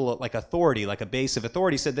factual, like authority, like a base of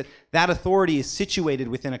authority, said that authority is situated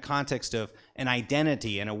within a context of an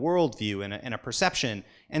identity and a worldview and a perception.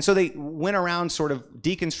 And so they went around sort of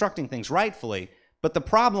deconstructing things rightfully. But the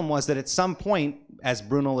problem was that at some point, as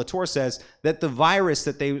Bruno Latour says, that the virus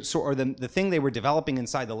that they saw, or the thing they were developing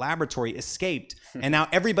inside the laboratory escaped, and now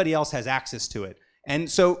everybody else has access to it. And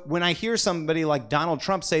so when I hear somebody like Donald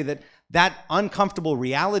Trump say that uncomfortable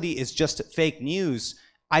reality is just fake news,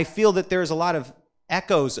 I feel that there's a lot of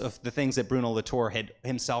echoes of the things that Bruno Latour had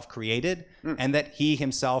himself created and that he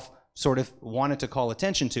himself sort of wanted to call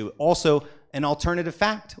attention to. Also, an alternative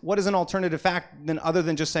fact. What is an alternative fact other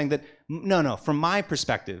than just saying that, no, from my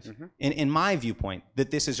perspective, in my viewpoint,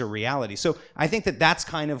 that this is a reality? So I think that that's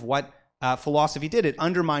kind of what philosophy did. It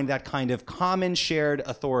undermined that kind of common shared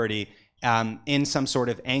authority in some sort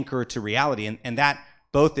of anchor to reality. And that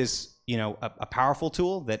both is, a powerful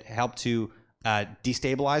tool that helped to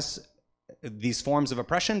destabilize these forms of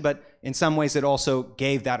oppression, but in some ways it also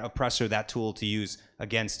gave that oppressor that tool to use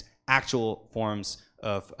against actual forms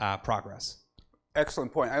of progress.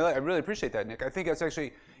 Excellent point. I really appreciate that, Nick. I think it's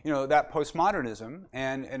actually, that postmodernism,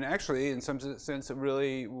 and actually, in some sense, it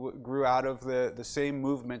really grew out of the same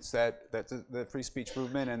movements that the free speech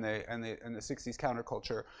movement and the '60s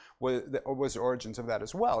counterculture was the origins of that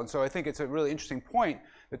as well. And so I think it's a really interesting point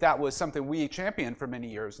that was something we championed for many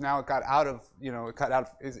years. Now it got out of,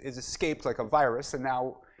 is escaped like a virus, and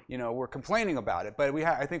now, we're complaining about it. But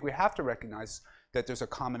I think we have to recognize that there's a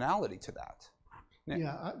commonality to that. Nick?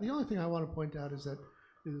 Yeah, the only thing I want to point out is that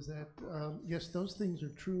yes, those things are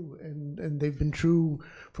true, and they've been true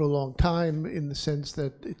for a long time in the sense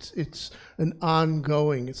that it's an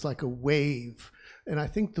ongoing, it's like a wave, and I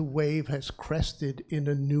think the wave has crested in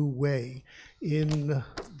a new way in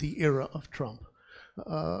the era of Trump.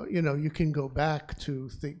 You can go back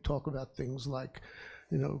to talk about things like,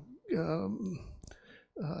 the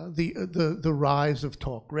rise of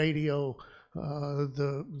talk radio,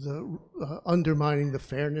 the undermining the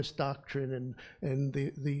fairness doctrine and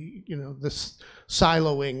the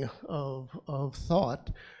siloing of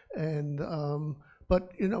thought, and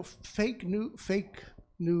but fake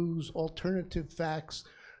news, alternative facts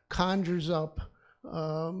conjures up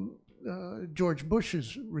George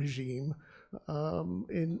Bush's regime,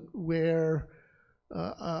 in where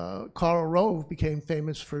Karl Rove became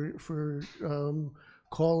famous for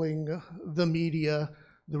calling the media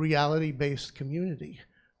the reality-based community,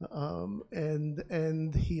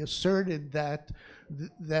 and he asserted that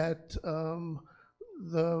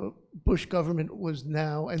the Bush government was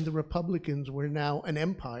now, and the Republicans were now, an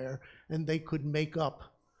empire, and they could make up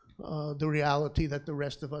the reality that the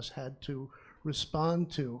rest of us had to respond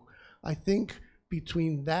to. I think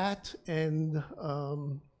between that and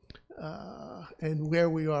where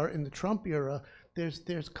we are in the Trump era,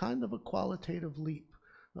 there's kind of a qualitative leap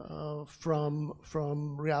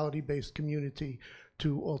from reality-based community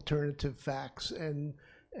to alternative facts, and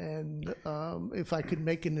if I could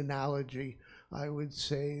make an analogy, I would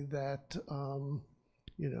say that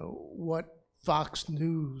what Fox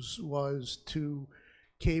News was to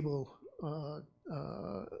cable,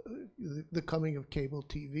 the coming of cable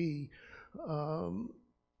TV,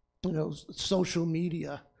 social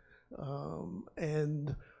media,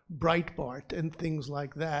 and Breitbart and things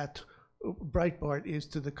like that. Breitbart is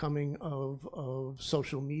to the coming of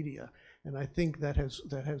social media, and I think that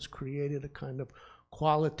has created a kind of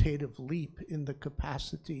qualitative leap in the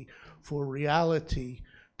capacity for reality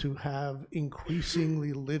to have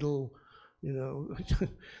increasingly little, you know,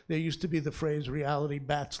 there used to be the phrase reality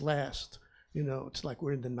bats last. You know, it's like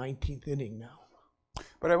we're in the 19th inning now.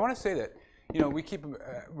 But I want to say that, you know, we keep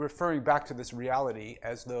referring back to this reality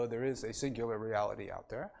as though there is a singular reality out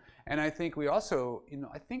there. And I think we also, you know,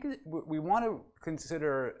 I think we want to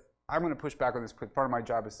consider, I'm going to push back on this because part of my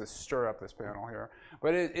job is to stir up this panel here.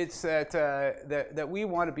 But it's that, that we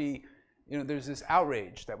want to be, you know, there's this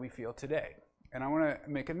outrage that we feel today. And I want to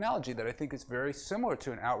make an analogy that I think is very similar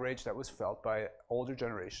to an outrage that was felt by older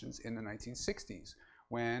generations in the 1960s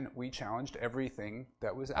when we challenged everything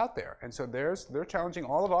that was out there. And so they're challenging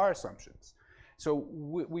all of our assumptions. So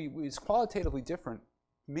it's qualitatively different,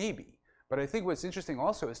 maybe. But I think what's interesting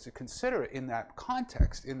also is to consider in that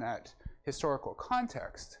context, in that historical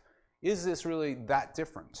context, is this really that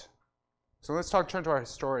different? So let's turn to our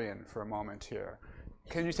historian for a moment here.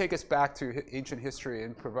 Can you take us back to ancient history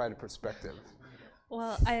and provide a perspective?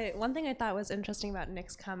 Well, one thing I thought was interesting about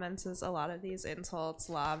Nick's comments is a lot of these insults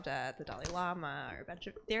lobbed at the Dalai Lama or a bunch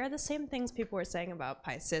of, they're the same things people were saying about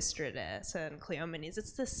Pisistratus and Cleomenes.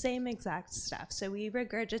 It's the same exact stuff. So we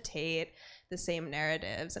regurgitate the same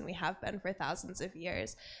narratives, and we have been for thousands of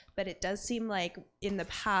years. But it does seem like in the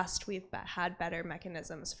past we've had better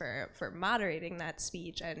mechanisms for moderating that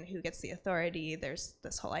speech and who gets the authority. There's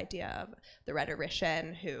this whole idea of the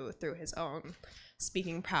rhetorician who, through his own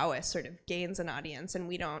speaking prowess, sort of gains an audience, and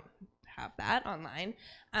we don't have that online.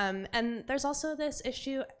 And there's also this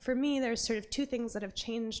issue, for me, there's sort of two things that have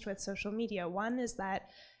changed with social media. One is that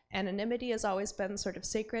anonymity has always been sort of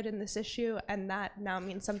sacred in this issue, and that now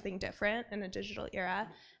means something different in a digital era.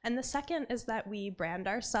 And the second is that we brand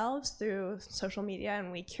ourselves through social media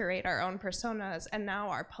and we curate our own personas, and now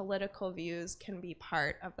our political views can be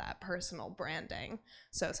part of that personal branding.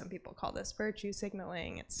 So some people call this virtue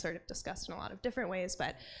signaling. It's sort of discussed in a lot of different ways,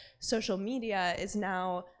 but social media is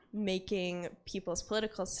now making people's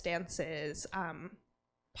political stances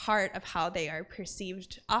part of how they are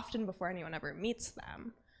perceived, often before anyone ever meets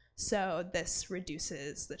them. So this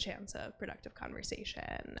reduces the chance of productive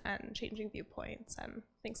conversation and changing viewpoints and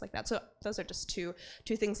things like that. So those are just two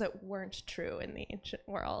things that weren't true in the ancient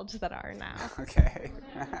world that are now. Okay.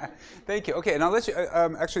 Thank you. Okay, and I'll let you,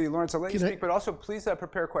 actually, Lawrence, I'll let you speak, but also please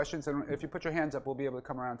prepare questions, and if you put your hands up, we'll be able to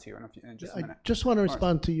come around to you in just a minute. I just want to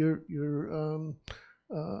respond to your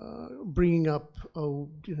bringing up,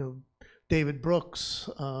 you know, David Brooks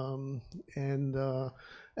and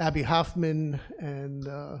Abby Hoffman and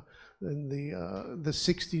the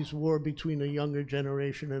 60s war between a younger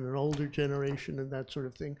generation and an older generation and that sort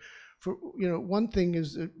of thing. For, you know, one thing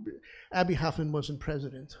is that Abby Hoffman wasn't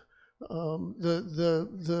president. You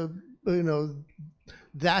know,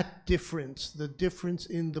 that difference, the difference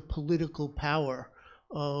in the political power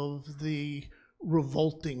of the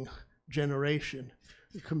revolting generation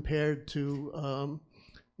compared to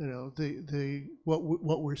you know,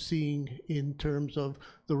 what we're seeing in terms of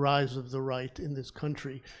the rise of the right in this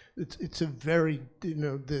country. It's a very, you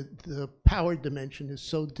know, the power dimension is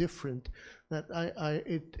so different that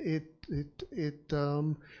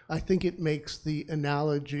I think it makes the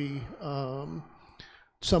analogy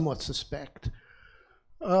somewhat suspect.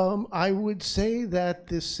 I would say that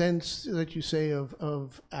this sense that you say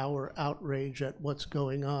of our outrage at what's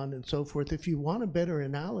going on and so forth, if you want a better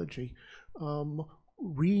analogy,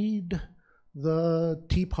 read the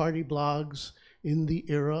Tea Party blogs in the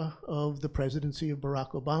era of the presidency of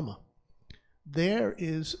Barack Obama. There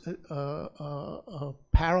is a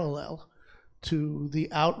parallel to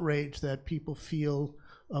the outrage that people feel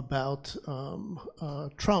about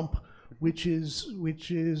Trump, which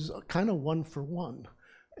is kind of one for one,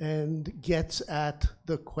 and gets at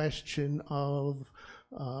the question of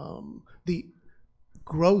the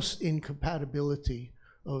gross incompatibility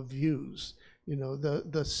of views. You know,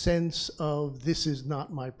 the sense of this is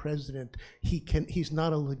not my president. He's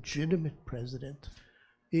not a legitimate president.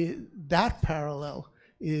 That parallel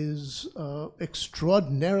is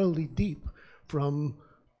extraordinarily deep from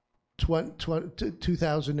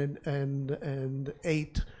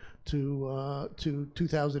 2008 to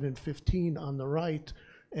 2015 on the right,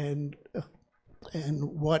 and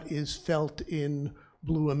what is felt in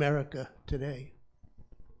Blue America today.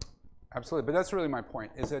 Absolutely, but that's really my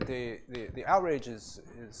point, is that the outrage is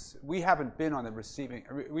we haven't been on the receiving,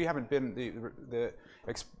 we haven't been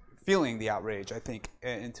feeling the outrage, I think,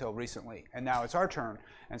 until recently, and now it's our turn.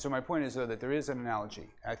 And so my point is, though, that there is an analogy.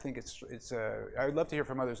 I think I would love to hear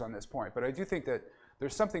from others on this point, but I do think that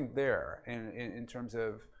there's something there in terms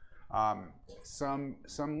of some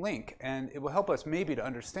link, and it will help us maybe to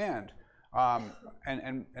understand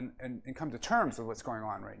and come to terms with what's going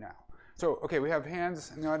on right now. So, okay, we have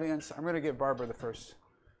hands in the audience. I'm going to give Barbara the first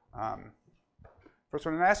one.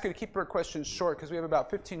 And I ask you to keep your questions short because we have about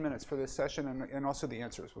 15 minutes for this session and also the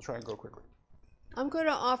answers. We'll try and go quickly. I'm going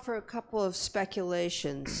to offer a couple of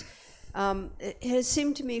speculations. It has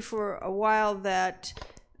seemed to me for a while that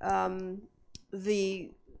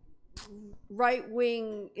the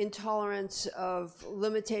right-wing intolerance of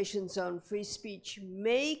limitations on free speech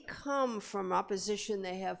may come from opposition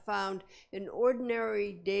they have found in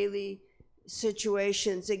ordinary daily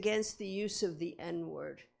situations against the use of the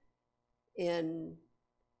N-word, and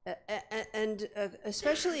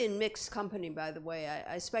especially in mixed company, by the way.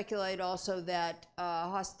 I speculate also that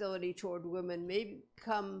hostility toward women may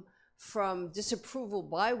come from disapproval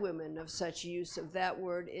by women of such use of that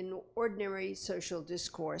word in ordinary social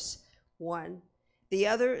discourse, one. The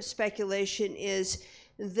other speculation is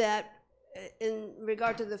that in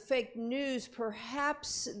regard to the fake news,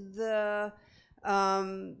 perhaps the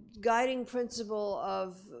guiding principle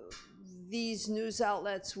of these news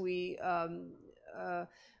outlets we're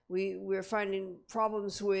finding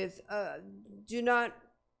problems with do not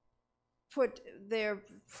put their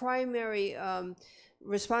primary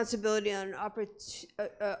responsibility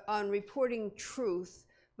on reporting truth,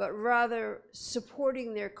 but rather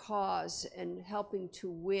supporting their cause and helping to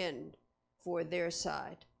win for their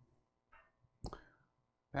side.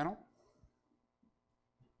 Panel?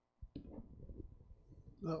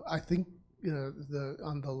 Well, I think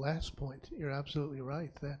on the last point, you're absolutely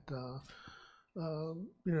right that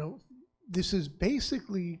this is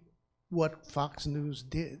basically what Fox News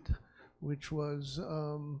did, which was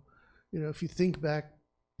if you think back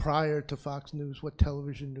prior to Fox News, what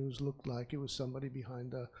television news looked like, it was somebody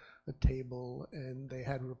behind a table and they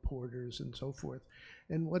had reporters and so forth.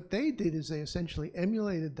 And what they did is they essentially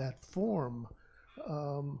emulated that form,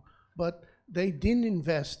 but they didn't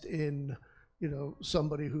invest in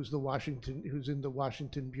somebody who's in the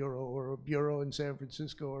Washington bureau, or a bureau in San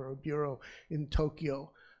Francisco, or a bureau in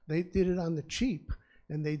Tokyo. They did it on the cheap,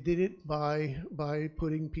 and they did it by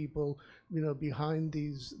putting people behind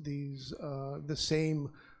the same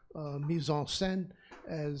mise en scène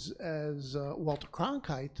as Walter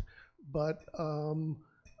Cronkite, but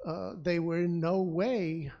they were in no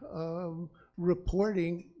way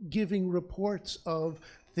giving reports of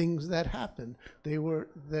things that happened. They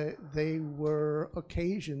were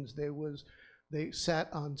occasions. They sat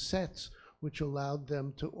on sets, which allowed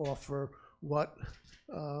them to offer what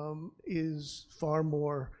is far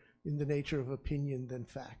more in the nature of opinion than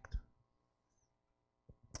fact.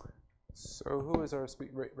 So who is our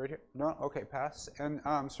speaker? Right here? No? Okay, pass. And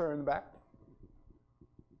sir in the back.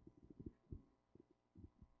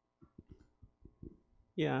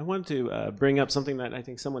 Yeah, I wanted to bring up something that I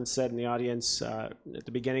think someone said in the audience at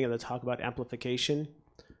the beginning of the talk about amplification.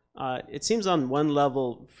 It seems on one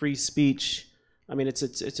level, free speech, I mean,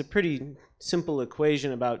 it's a pretty simple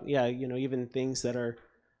equation about, even things that are,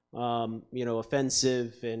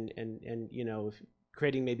 offensive and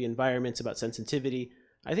creating maybe environments about sensitivity.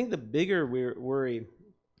 I think the bigger worry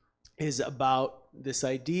is about this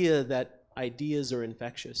idea that ideas are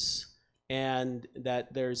infectious and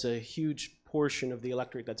that there's a huge portion of the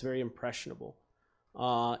electorate that's very impressionable,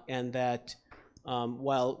 and that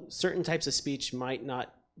while certain types of speech might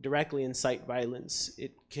not directly incite violence,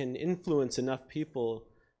 it can influence enough people.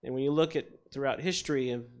 And when you look at throughout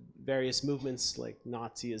history of various movements like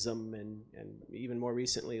Nazism and even more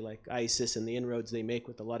recently like ISIS and the inroads they make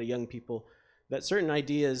with a lot of young people, that certain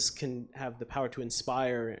ideas can have the power to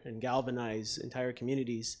inspire and galvanize entire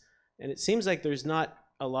communities. And it seems like there's not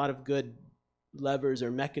a lot of good levers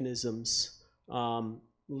or mechanisms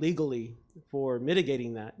legally for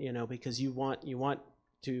mitigating that, because you want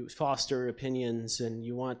to foster opinions, and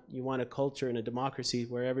you want a culture and a democracy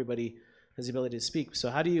where everybody has the ability to speak. So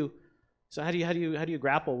how do you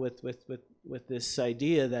grapple with this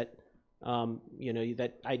idea that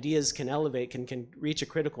that ideas can elevate, can reach a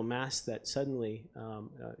critical mass that suddenly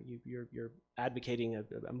you're advocating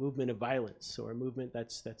a movement of violence, or a movement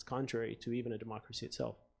that's contrary to even a democracy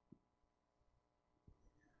itself?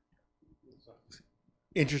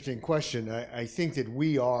 Interesting question. I think that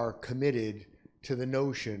we are committed to the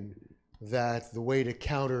notion that the way to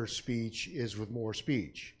counter speech is with more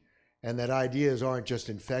speech, and that ideas aren't just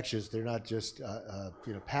infectious. They're not just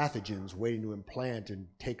pathogens waiting to implant and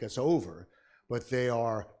take us over, but they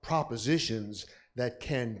are propositions that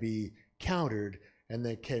can be countered and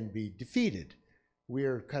that can be defeated.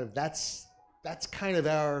 We're kind of that's kind of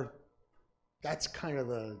our that's kind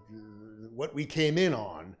of what we came in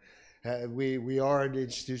on. We are an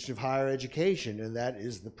institution of higher education, and that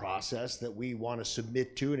is the process that we want to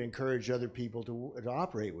submit to and encourage other people to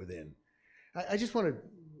operate within. I just want to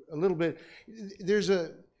a little bit.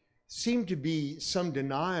 Seemed to be some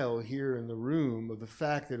denial here in the room of the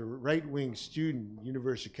fact that a right-wing student,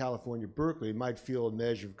 University of California, Berkeley, might feel a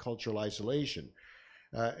measure of cultural isolation.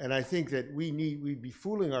 And I think that we'd be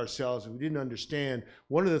fooling ourselves if we didn't understand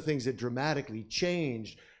one of the things that dramatically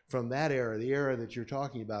changed from that era, the era that you're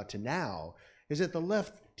talking about, to now, is that the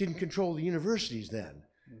left didn't control the universities then.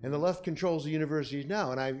 And the left controls the universities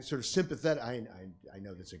now. And I'm sort of sympathetic. I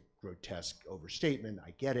know that's a grotesque overstatement.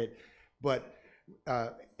 I get it. But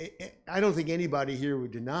I don't think anybody here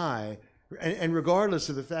would deny, and regardless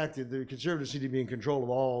of the fact that the conservatives seem to be in control of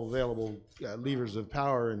all available levers of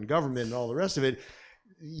power in government and all the rest of it,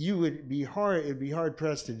 it'd be hard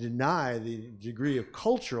pressed to deny the degree of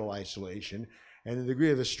cultural isolation and the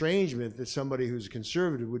degree of estrangement that somebody who's a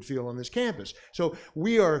conservative would feel on this campus. So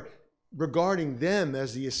we are regarding them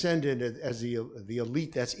as the ascendant, as the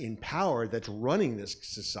elite that's in power, that's running this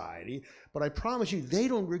society. But I promise you, they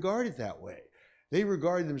don't regard it that way. They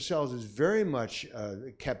regard themselves as very much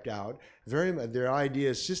kept out, their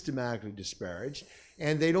ideas systematically disparaged,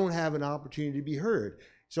 and they don't have an opportunity to be heard.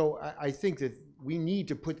 So I think that we need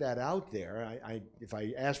to put that out there. If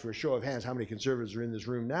I ask for a show of hands, how many conservatives are in this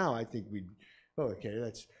room now, I think we'd, so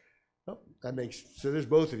there's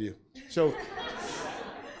both of you. So,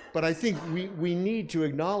 but I think we need to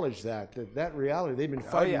acknowledge that reality. They've been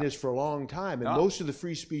fighting this for a long time, and most of the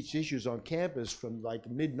free speech issues on campus from like the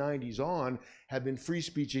mid-90s on have been free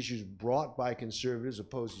speech issues brought by conservatives,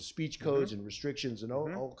 opposed to speech codes and restrictions and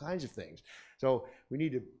all kinds of things. So we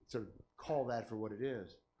need to sort of call that for what it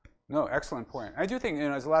is. No, excellent point. I do think,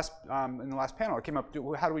 as in the last panel, it came up,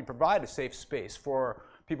 how do we provide a safe space for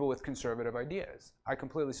people with conservative ideas? I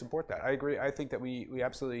completely support that. I agree. I think that we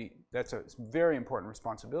absolutely, that's a very important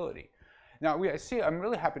responsibility. Now, I'm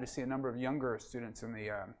really happy to see a number of younger students in the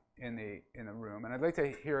room, and I'd like to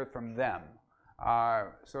hear from them.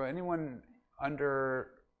 So anyone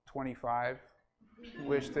under 25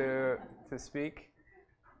 wish to speak?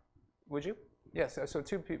 Would you? Yes, so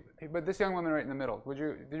two people, but this young woman right in the middle, did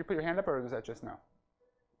you put your hand up, or was that just now?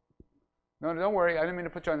 No, don't worry, I didn't mean to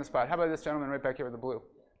put you on the spot. How about this gentleman right back here with the blue?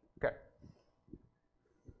 Okay.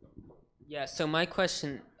 Yeah, so my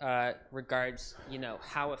question regards,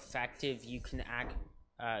 how effective you can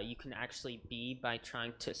actually be by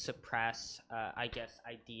trying to suppress,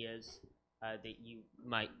 ideas that you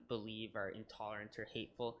might believe are intolerant or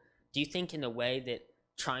hateful. Do you think in a way that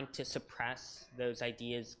trying to suppress those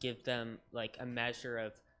ideas give them like a measure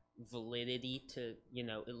of validity to,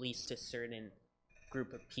 at least a certain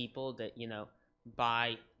group of people that,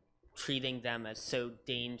 by treating them as so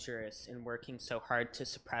dangerous and working so hard to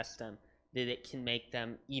suppress them, that it can make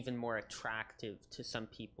them even more attractive to some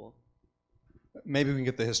people? Maybe we can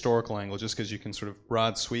get the historical angle, just because you can sort of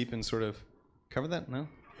broad sweep and sort of cover that, no?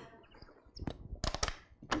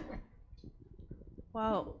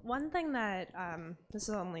 Well, one thing that, this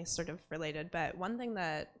is only sort of related, but one thing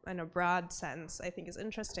that in a broad sense I think is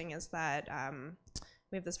interesting is that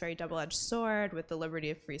we have this very double-edged sword. With the liberty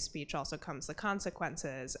of free speech also comes the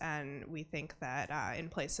consequences, and we think that in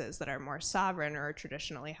places that are more sovereign or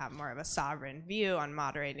traditionally have more of a sovereign view on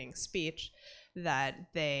moderating speech, that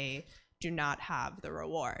they do not have the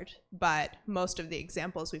reward. But most of the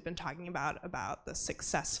examples we've been talking about the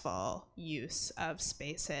successful use of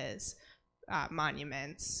spaces,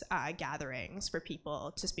 monuments, gatherings for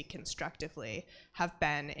people to speak constructively have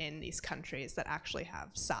been in these countries that actually have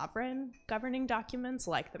sovereign governing documents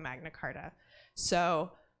like the Magna Carta.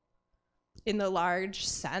 So in the large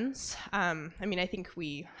sense, I think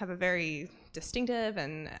we have a very distinctive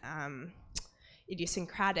and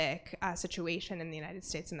idiosyncratic situation in the United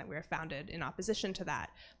States, and that we were founded in opposition to that.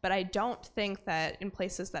 But I don't think that in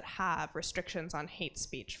places that have restrictions on hate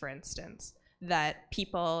speech, for instance, that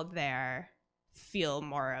people there feel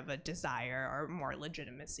more of a desire or more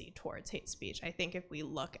legitimacy towards hate speech. I think if we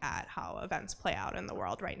look at how events play out in the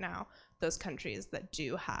world right now, those countries that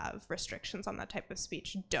do have restrictions on that type of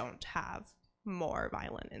speech don't have more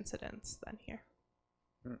violent incidents than here.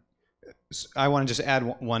 I want to just add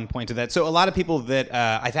one point to that. So a lot of people that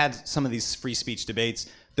I've had some of these free speech debates,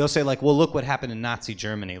 they'll say like, well, look what happened in Nazi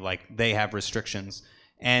Germany. Like they have restrictions.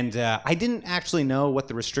 And I didn't actually know what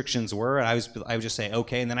the restrictions were. I would just say,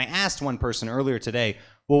 okay. And then I asked one person earlier today,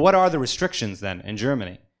 well, what are the restrictions then in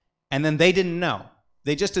Germany? And then they didn't know.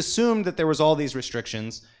 They just assumed that there was all these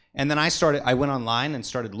restrictions. And then I went online and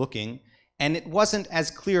started looking, and it wasn't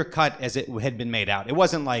as clear cut as it had been made out. It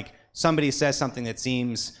wasn't like somebody says something that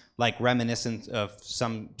seems like reminiscent of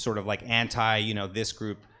some sort of like anti, this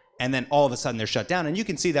group, and then all of a sudden they're shut down. And you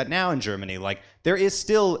can see that now in Germany. Like, there is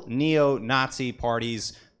still neo-Nazi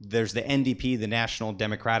parties. There's the NDP, the National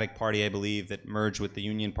Democratic Party, I believe, that merged with the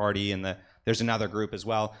Union Party, and there's another group as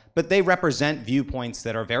well. But they represent viewpoints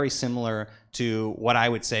that are very similar to what I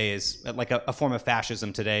would say is like a form of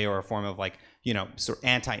fascism today, or a form of like, sort of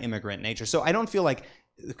anti-immigrant nature. So I don't feel like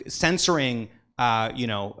censoring,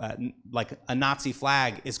 like a Nazi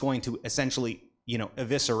flag is going to essentially,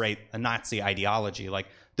 eviscerate a Nazi ideology. Like,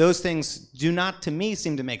 those things do not, to me,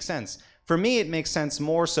 seem to make sense. For me, it makes sense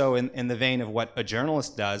more so in the vein of what a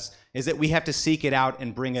journalist does, is that we have to seek it out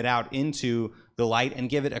and bring it out into the light and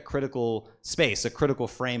give it a critical space, a critical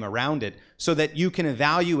frame around it, so that you can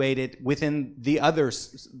evaluate it within the other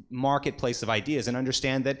marketplace of ideas and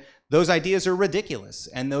understand that those ideas are ridiculous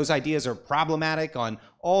and those ideas are problematic on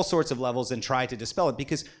all sorts of levels, and try to dispel it,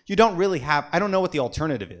 because you don't really have, I don't know what the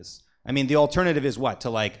alternative is. I mean, the alternative is what? To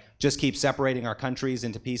like just keep separating our countries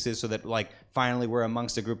into pieces so that like finally we're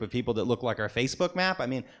amongst a group of people that look like our Facebook map? I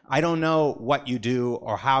mean, I don't know what you do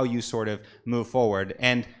or how you sort of move forward.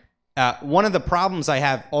 And one of the problems I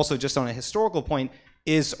have also, just on a historical point,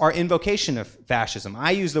 is our invocation of fascism. I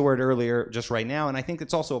used the word earlier just right now, and I think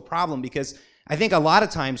it's also a problem, because I think a lot of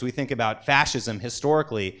times we think about fascism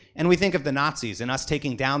historically, and we think of the Nazis and us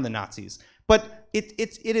taking down the Nazis. But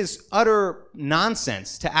it is utter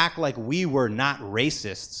nonsense to act like we were not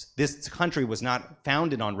racists. This country was not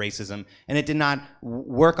founded on racism, and it did not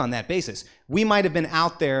work on that basis. We might have been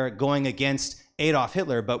out there going against Adolf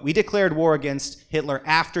Hitler, but we declared war against Hitler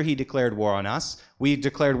after he declared war on us. We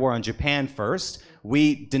declared war on Japan first.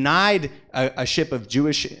 We denied a ship of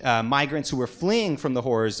Jewish migrants who were fleeing from the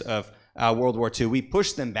horrors of World War II. We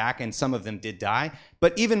pushed them back, and some of them did die.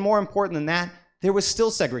 But even more important than that, there was still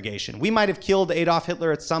segregation. We might have killed Adolf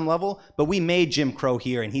Hitler at some level, but we made Jim Crow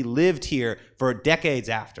here, and he lived here for decades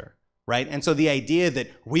after, right? And so the idea that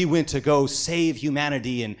we went to go save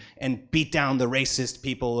humanity and beat down the racist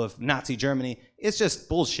people of Nazi Germany is just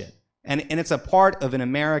bullshit. And it's a part of an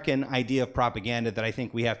American idea of propaganda that I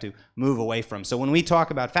think we have to move away from. So when we talk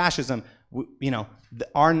about fascism,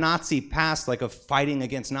 our Nazi past, like of fighting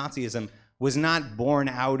against Nazism, was not born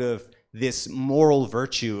out of this moral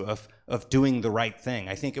virtue of doing the right thing.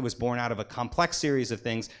 I think it was born out of a complex series of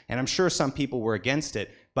things, and I'm sure some people were against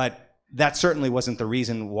it, but that certainly wasn't the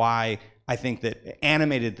reason why I think that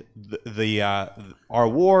animated our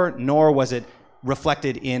war, nor was it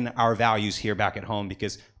reflected in our values here back at home,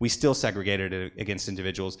 because we still segregated it against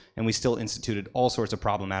individuals, and we still instituted all sorts of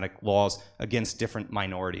problematic laws against different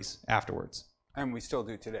minorities afterwards. And we still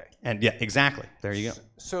do today. And yeah, exactly. There you go.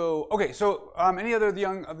 So, okay, so any other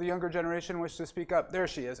of the younger generation wish to speak up? There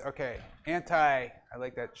she is. Okay, I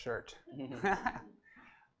like that shirt.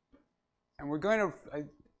 And we're going to,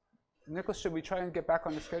 Nicholas, should we try and get back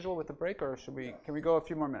on the schedule with the break, or can we go a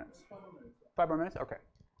few more minutes? 5 more minutes? Okay.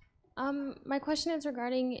 My question is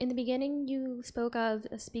regarding, in the beginning, you spoke of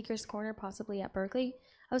a speaker's corner possibly at Berkeley.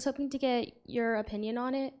 I was hoping to get your opinion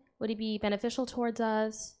on it. Would it be beneficial towards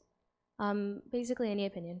us? Basically any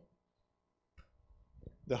opinion.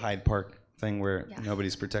 The Hyde Park thing where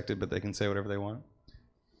nobody's protected, but they can say whatever they want.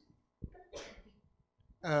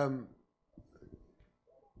 I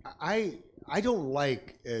don't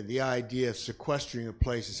like the idea of sequestering a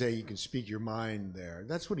place and say you can speak your mind there.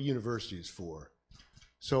 That's what a university is for.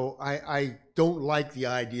 So I don't like the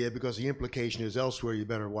idea, because the implication is elsewhere you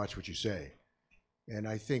better watch what you say. And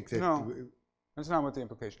I think that... No, that's not what the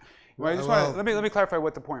implication. Well, let me clarify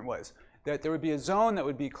what the point was. That there would be a zone that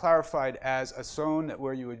would be clarified as a zone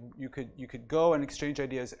where you could go and exchange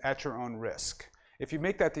ideas at your own risk. If you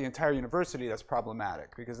make that the entire university, that's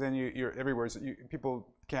problematic, because then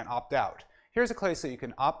people can't opt out. Here's a place that you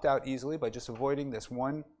can opt out easily by just avoiding this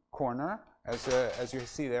one corner, as you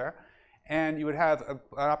see there. And you would have an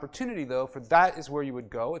opportunity, though, for that is where you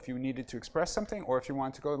would go if you needed to express something, or if you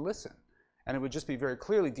wanted to go and listen. And it would just be very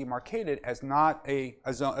clearly demarcated as not a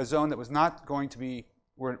zone that was not going to be,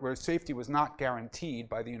 where safety was not guaranteed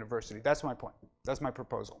by the university. That's my point. That's my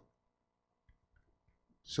proposal.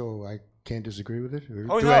 So I can't disagree with it? Or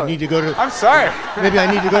oh, do no. I need to go to... I'm sorry. Maybe I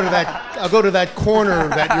need to go to that... I'll go to that corner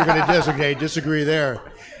that you're going to designate. Disagree there.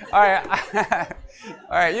 All right.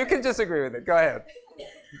 All right, you can disagree with it. Go ahead.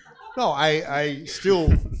 No, I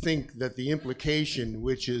still think that the implication,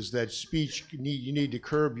 which is that speech, you need to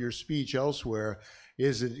curb your speech elsewhere,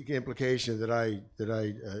 is an implication that I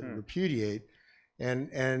repudiate. And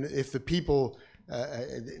if the people,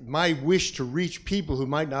 my wish to reach people who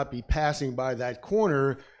might not be passing by that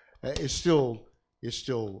corner is still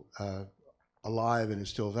alive and is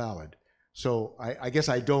still valid. So I guess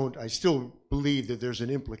I still believe that there's an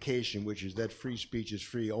implication, which is that free speech is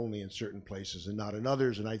free only in certain places and not in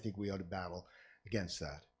others, and I think we ought to battle against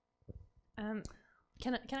that.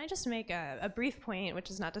 Can I just make a brief point, which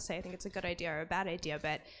is not to say I think it's a good idea or a bad idea,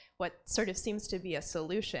 but what sort of seems to be a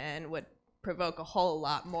solution would provoke a whole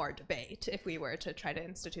lot more debate if we were to try to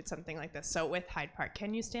institute something like this. So with Hyde Park,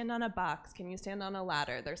 can you stand on a box? Can you stand on a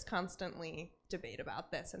ladder? There's constantly debate about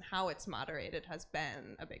this, and how it's moderated has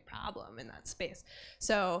been a big problem in that space.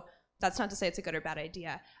 So that's not to say it's a good or bad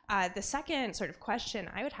idea. The second sort of question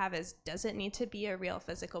I would have is, does it need to be a real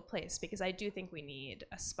physical place? Because I do think we need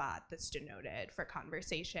a spot that's denoted for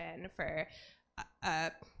conversation, for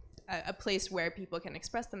a place where people can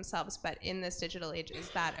express themselves, but in this digital age, is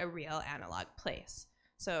that a real analog place?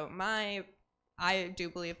 So I do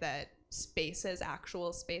believe that spaces,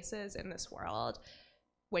 actual spaces in this world,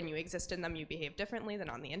 when you exist in them, you behave differently than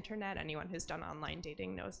on the internet. Anyone who's done online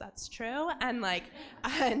dating knows that's true, and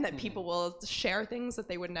that people will share things that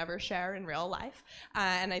they would never share in real life,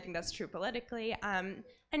 and I think that's true politically. And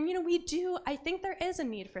I think there is a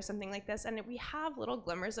need for something like this, and we have little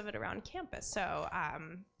glimmers of it around campus. So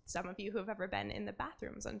some of you who have ever been in the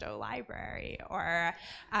bathrooms on Doe Library, or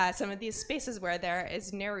some of these spaces where there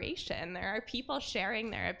is narration, there are people sharing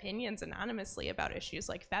their opinions anonymously about issues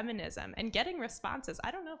like feminism and getting responses.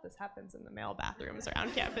 I don't know if this happens in the male bathrooms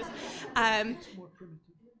around campus. It's more primitive.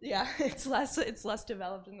 Yeah, it's less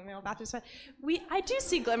developed in the male bathrooms, but I do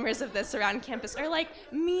see glimmers of this around campus, or like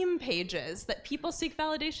meme pages that people seek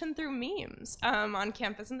validation through memes on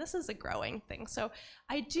campus, and this is a growing thing. So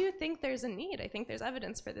I do think there's a need. I think there's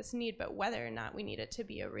evidence for this need, but whether or not we need it to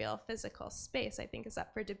be a real physical space, I think is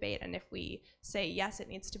up for debate. And if we say yes, it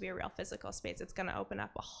needs to be a real physical space, it's going to open up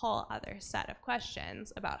a whole other set of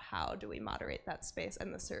questions about how do we moderate that space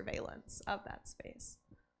and the surveillance of that space.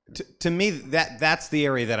 To me, that's the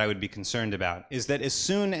area that I would be concerned about, is that as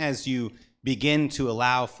soon as you begin to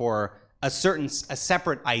allow for a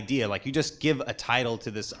separate idea, like you just give a title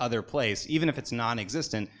to this other place, even if it's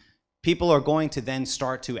non-existent, people are going to then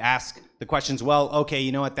start to ask the questions, well, okay,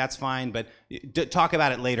 you know what, that's fine, but talk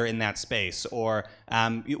about it later in that space. Or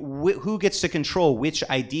who gets to control which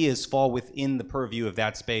ideas fall within the purview of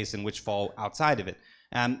that space and which fall outside of it?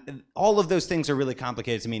 All of those things are really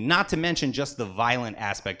complicated to me, not to mention just the violent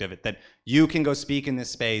aspect of it, that you can go speak in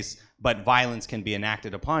this space, but violence can be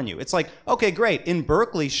enacted upon you. It's like, okay, great, in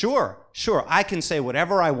Berkeley, sure, I can say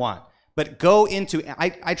whatever I want, but go into,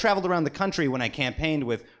 I traveled around the country when I campaigned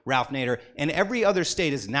with Ralph Nader, and every other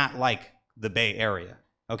state is not like the Bay Area,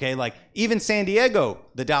 okay? Like, even San Diego,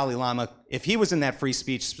 the Dalai Lama, if he was in that free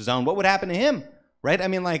speech zone, what would happen to him? Right? I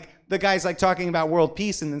mean, like, the guy's like talking about world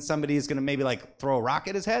peace, and then somebody is going to maybe like throw a rock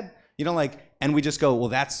at his head, and we just go, well,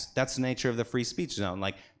 that's the nature of the free speech zone.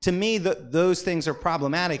 Like, to me, those things are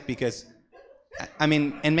problematic because, I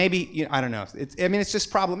mean, and maybe, I don't know. It's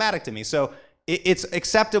just problematic to me. So it's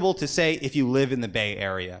acceptable to say if you live in the Bay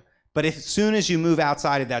Area, but as soon as you move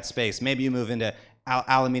outside of that space, maybe you move into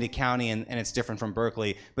Alameda County and it's different from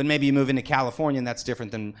Berkeley, but maybe you move into California and that's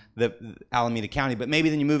different than the Alameda County, but maybe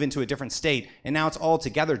then you move into a different state and now it's all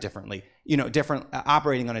together differently, different,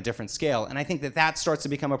 operating on a different scale. And I think that starts to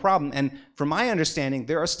become a problem. And from my understanding,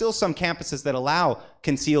 there are still some campuses that allow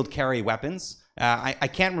concealed carry weapons. I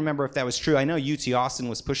can't remember if that was true. I know UT Austin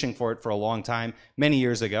was pushing for it for a long time, many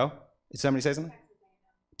years ago. Did somebody say something?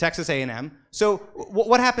 Texas A&M. So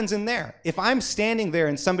what happens in there? If I'm standing there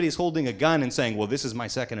and somebody's holding a gun and saying, well, this is my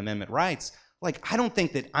Second Amendment rights, like, I don't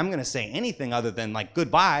think that I'm going to say anything other than like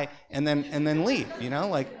goodbye and then leave,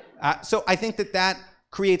 so I think that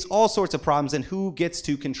creates all sorts of problems. And who gets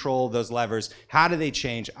to control those levers? How do they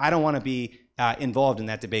change? I don't want to be involved in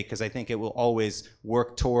that debate because I think it will always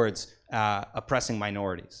work towards oppressing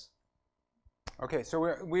minorities. Okay,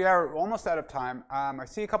 so we are almost out of time. I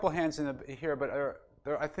see a couple hands here, but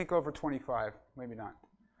I think over 25, maybe not.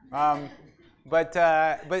 But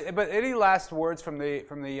any last words from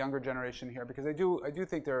the younger generation here? Because I do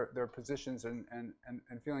think their positions and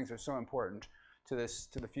feelings are so important to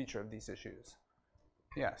the future of these issues.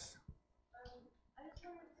 Yes.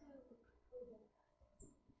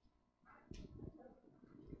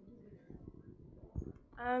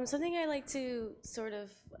 Something I like to sort of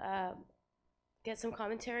get some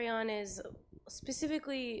commentary on is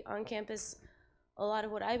specifically on campus. A lot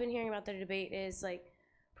of what I've been hearing about the debate is like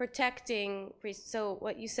protecting. So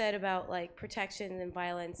what you said about like protection and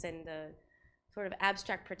violence and the sort of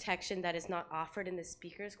abstract protection that is not offered in the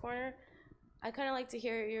speaker's corner. I kind of like to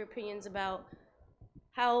hear your opinions about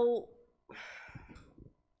how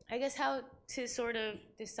to sort of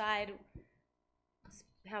decide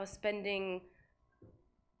how spending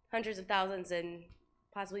hundreds of thousands and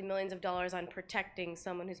possibly millions of dollars on protecting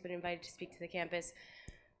someone who's been invited to speak to the campus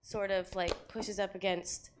sort of like pushes up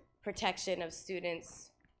against protection of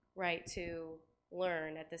students' right to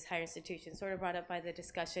learn at this higher institution, sort of brought up by the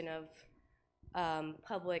discussion of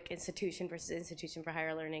public institution versus institution for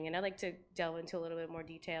higher learning. And I'd like to delve into a little bit more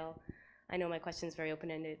detail. I know my question is very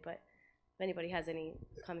open-ended, but if anybody has any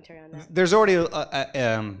commentary on that. There's already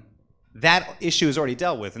that issue is already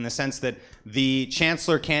dealt with in the sense that the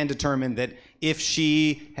chancellor can determine that if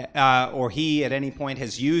she or he at any point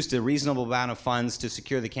has used a reasonable amount of funds to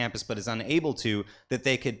secure the campus but is unable to, that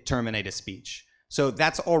they could terminate a speech. So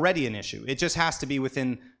that's already an issue. It just has to be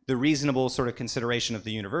within the reasonable sort of consideration of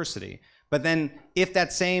the university. But then if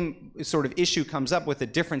that same sort of issue comes up with a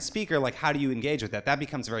different speaker, like how do you engage with that? That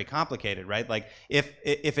becomes very complicated, right? Like if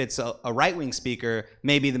it's a right-wing speaker,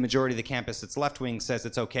 maybe the majority of the campus that's left-wing says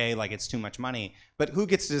it's okay, like it's too much money. But who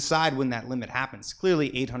gets to decide when that limit happens? Clearly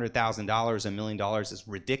 $800,000, $1 million is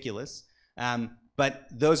ridiculous. But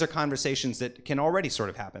those are conversations that can already sort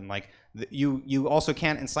of happen. Like you also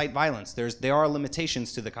can't incite violence. There are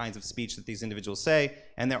limitations to the kinds of speech that these individuals say,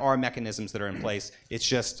 and there are mechanisms that are in place. It's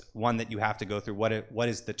just one that you have to go through. What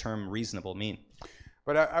does the term reasonable mean?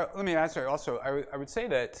 But let me answer also. I would say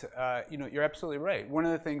that you're absolutely right. One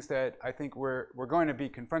of the things that I think we're going to be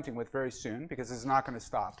confronting with very soon, because this is not going to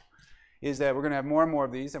stop, is that we're going to have more and more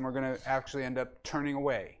of these, and we're going to actually end up turning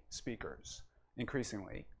away speakers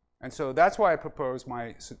increasingly. And so that's why I propose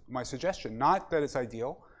my suggestion, not that it's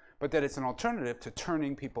ideal, but that it's an alternative to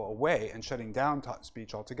turning people away and shutting down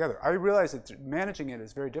speech altogether. I realize that managing it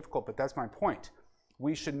is very difficult, but that's my point.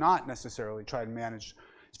 We should not necessarily try to manage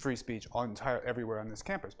free speech everywhere on this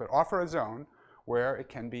campus, but offer a zone where it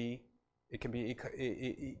can be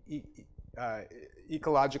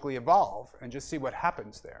ecologically evolve and just see what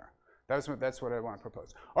happens there. That's what I want to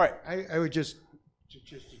propose. All right. I would just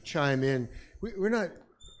to chime in.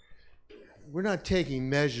 We're not taking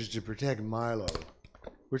measures to protect Milo.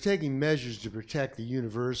 We're taking measures to protect the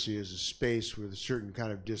university as a space where a certain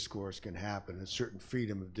kind of discourse can happen, a certain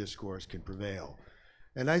freedom of discourse can prevail.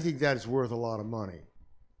 And I think that is worth a lot of money,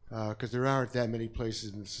 because there aren't that many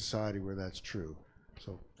places in the society where that's true.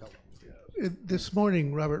 So this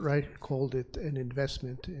morning, Robert Wright called it an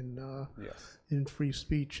investment in free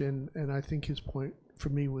speech, and I think his point for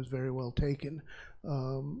me was very well taken.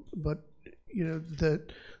 But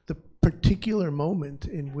the particular moment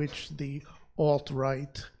in which the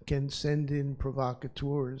alt-right can send in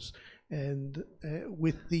provocateurs and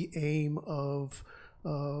with the aim of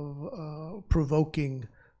provoking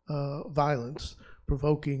violence,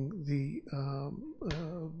 provoking the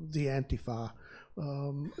Antifa.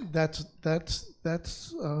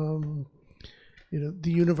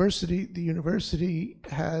 The university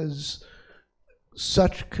has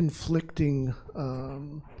such conflicting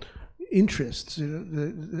interests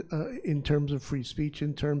in terms of free speech,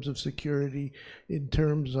 in terms of security, in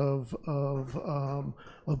terms of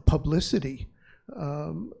publicity,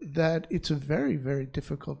 that it's a very, very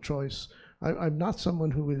difficult choice. I'm not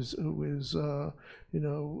someone who is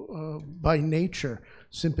by nature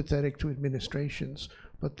sympathetic to administrations,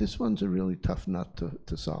 but this one's a really tough nut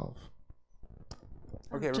to solve.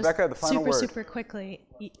 Okay, Rebecca, the final word. Super quickly.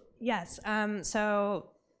 Yes. So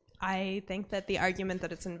I think that the argument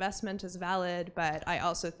that it's investment is valid, but I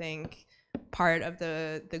also think part of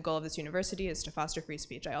the goal of this university is to foster free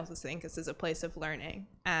speech. I also think this is a place of learning.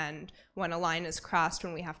 And when a line is crossed,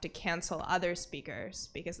 when we have to cancel other speakers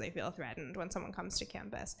because they feel threatened when someone comes to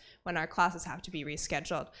campus, when our classes have to be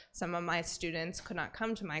rescheduled, some of my students could not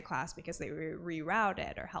come to my class because they were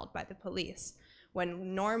rerouted or held by the police.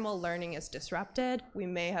 When normal learning is disrupted, we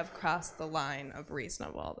may have crossed the line of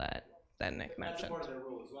reasonable that Nick mentioned. That's part of the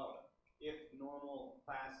rule as well. If normal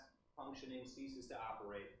class functioning ceases to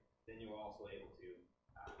operate, then you are also able to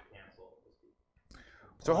cancel the speech.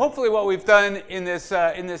 So hopefully what we've done in this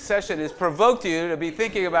session is provoked you to be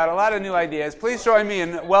thinking about a lot of new ideas. Please join me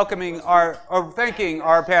in thanking our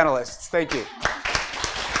panelists. Thank you.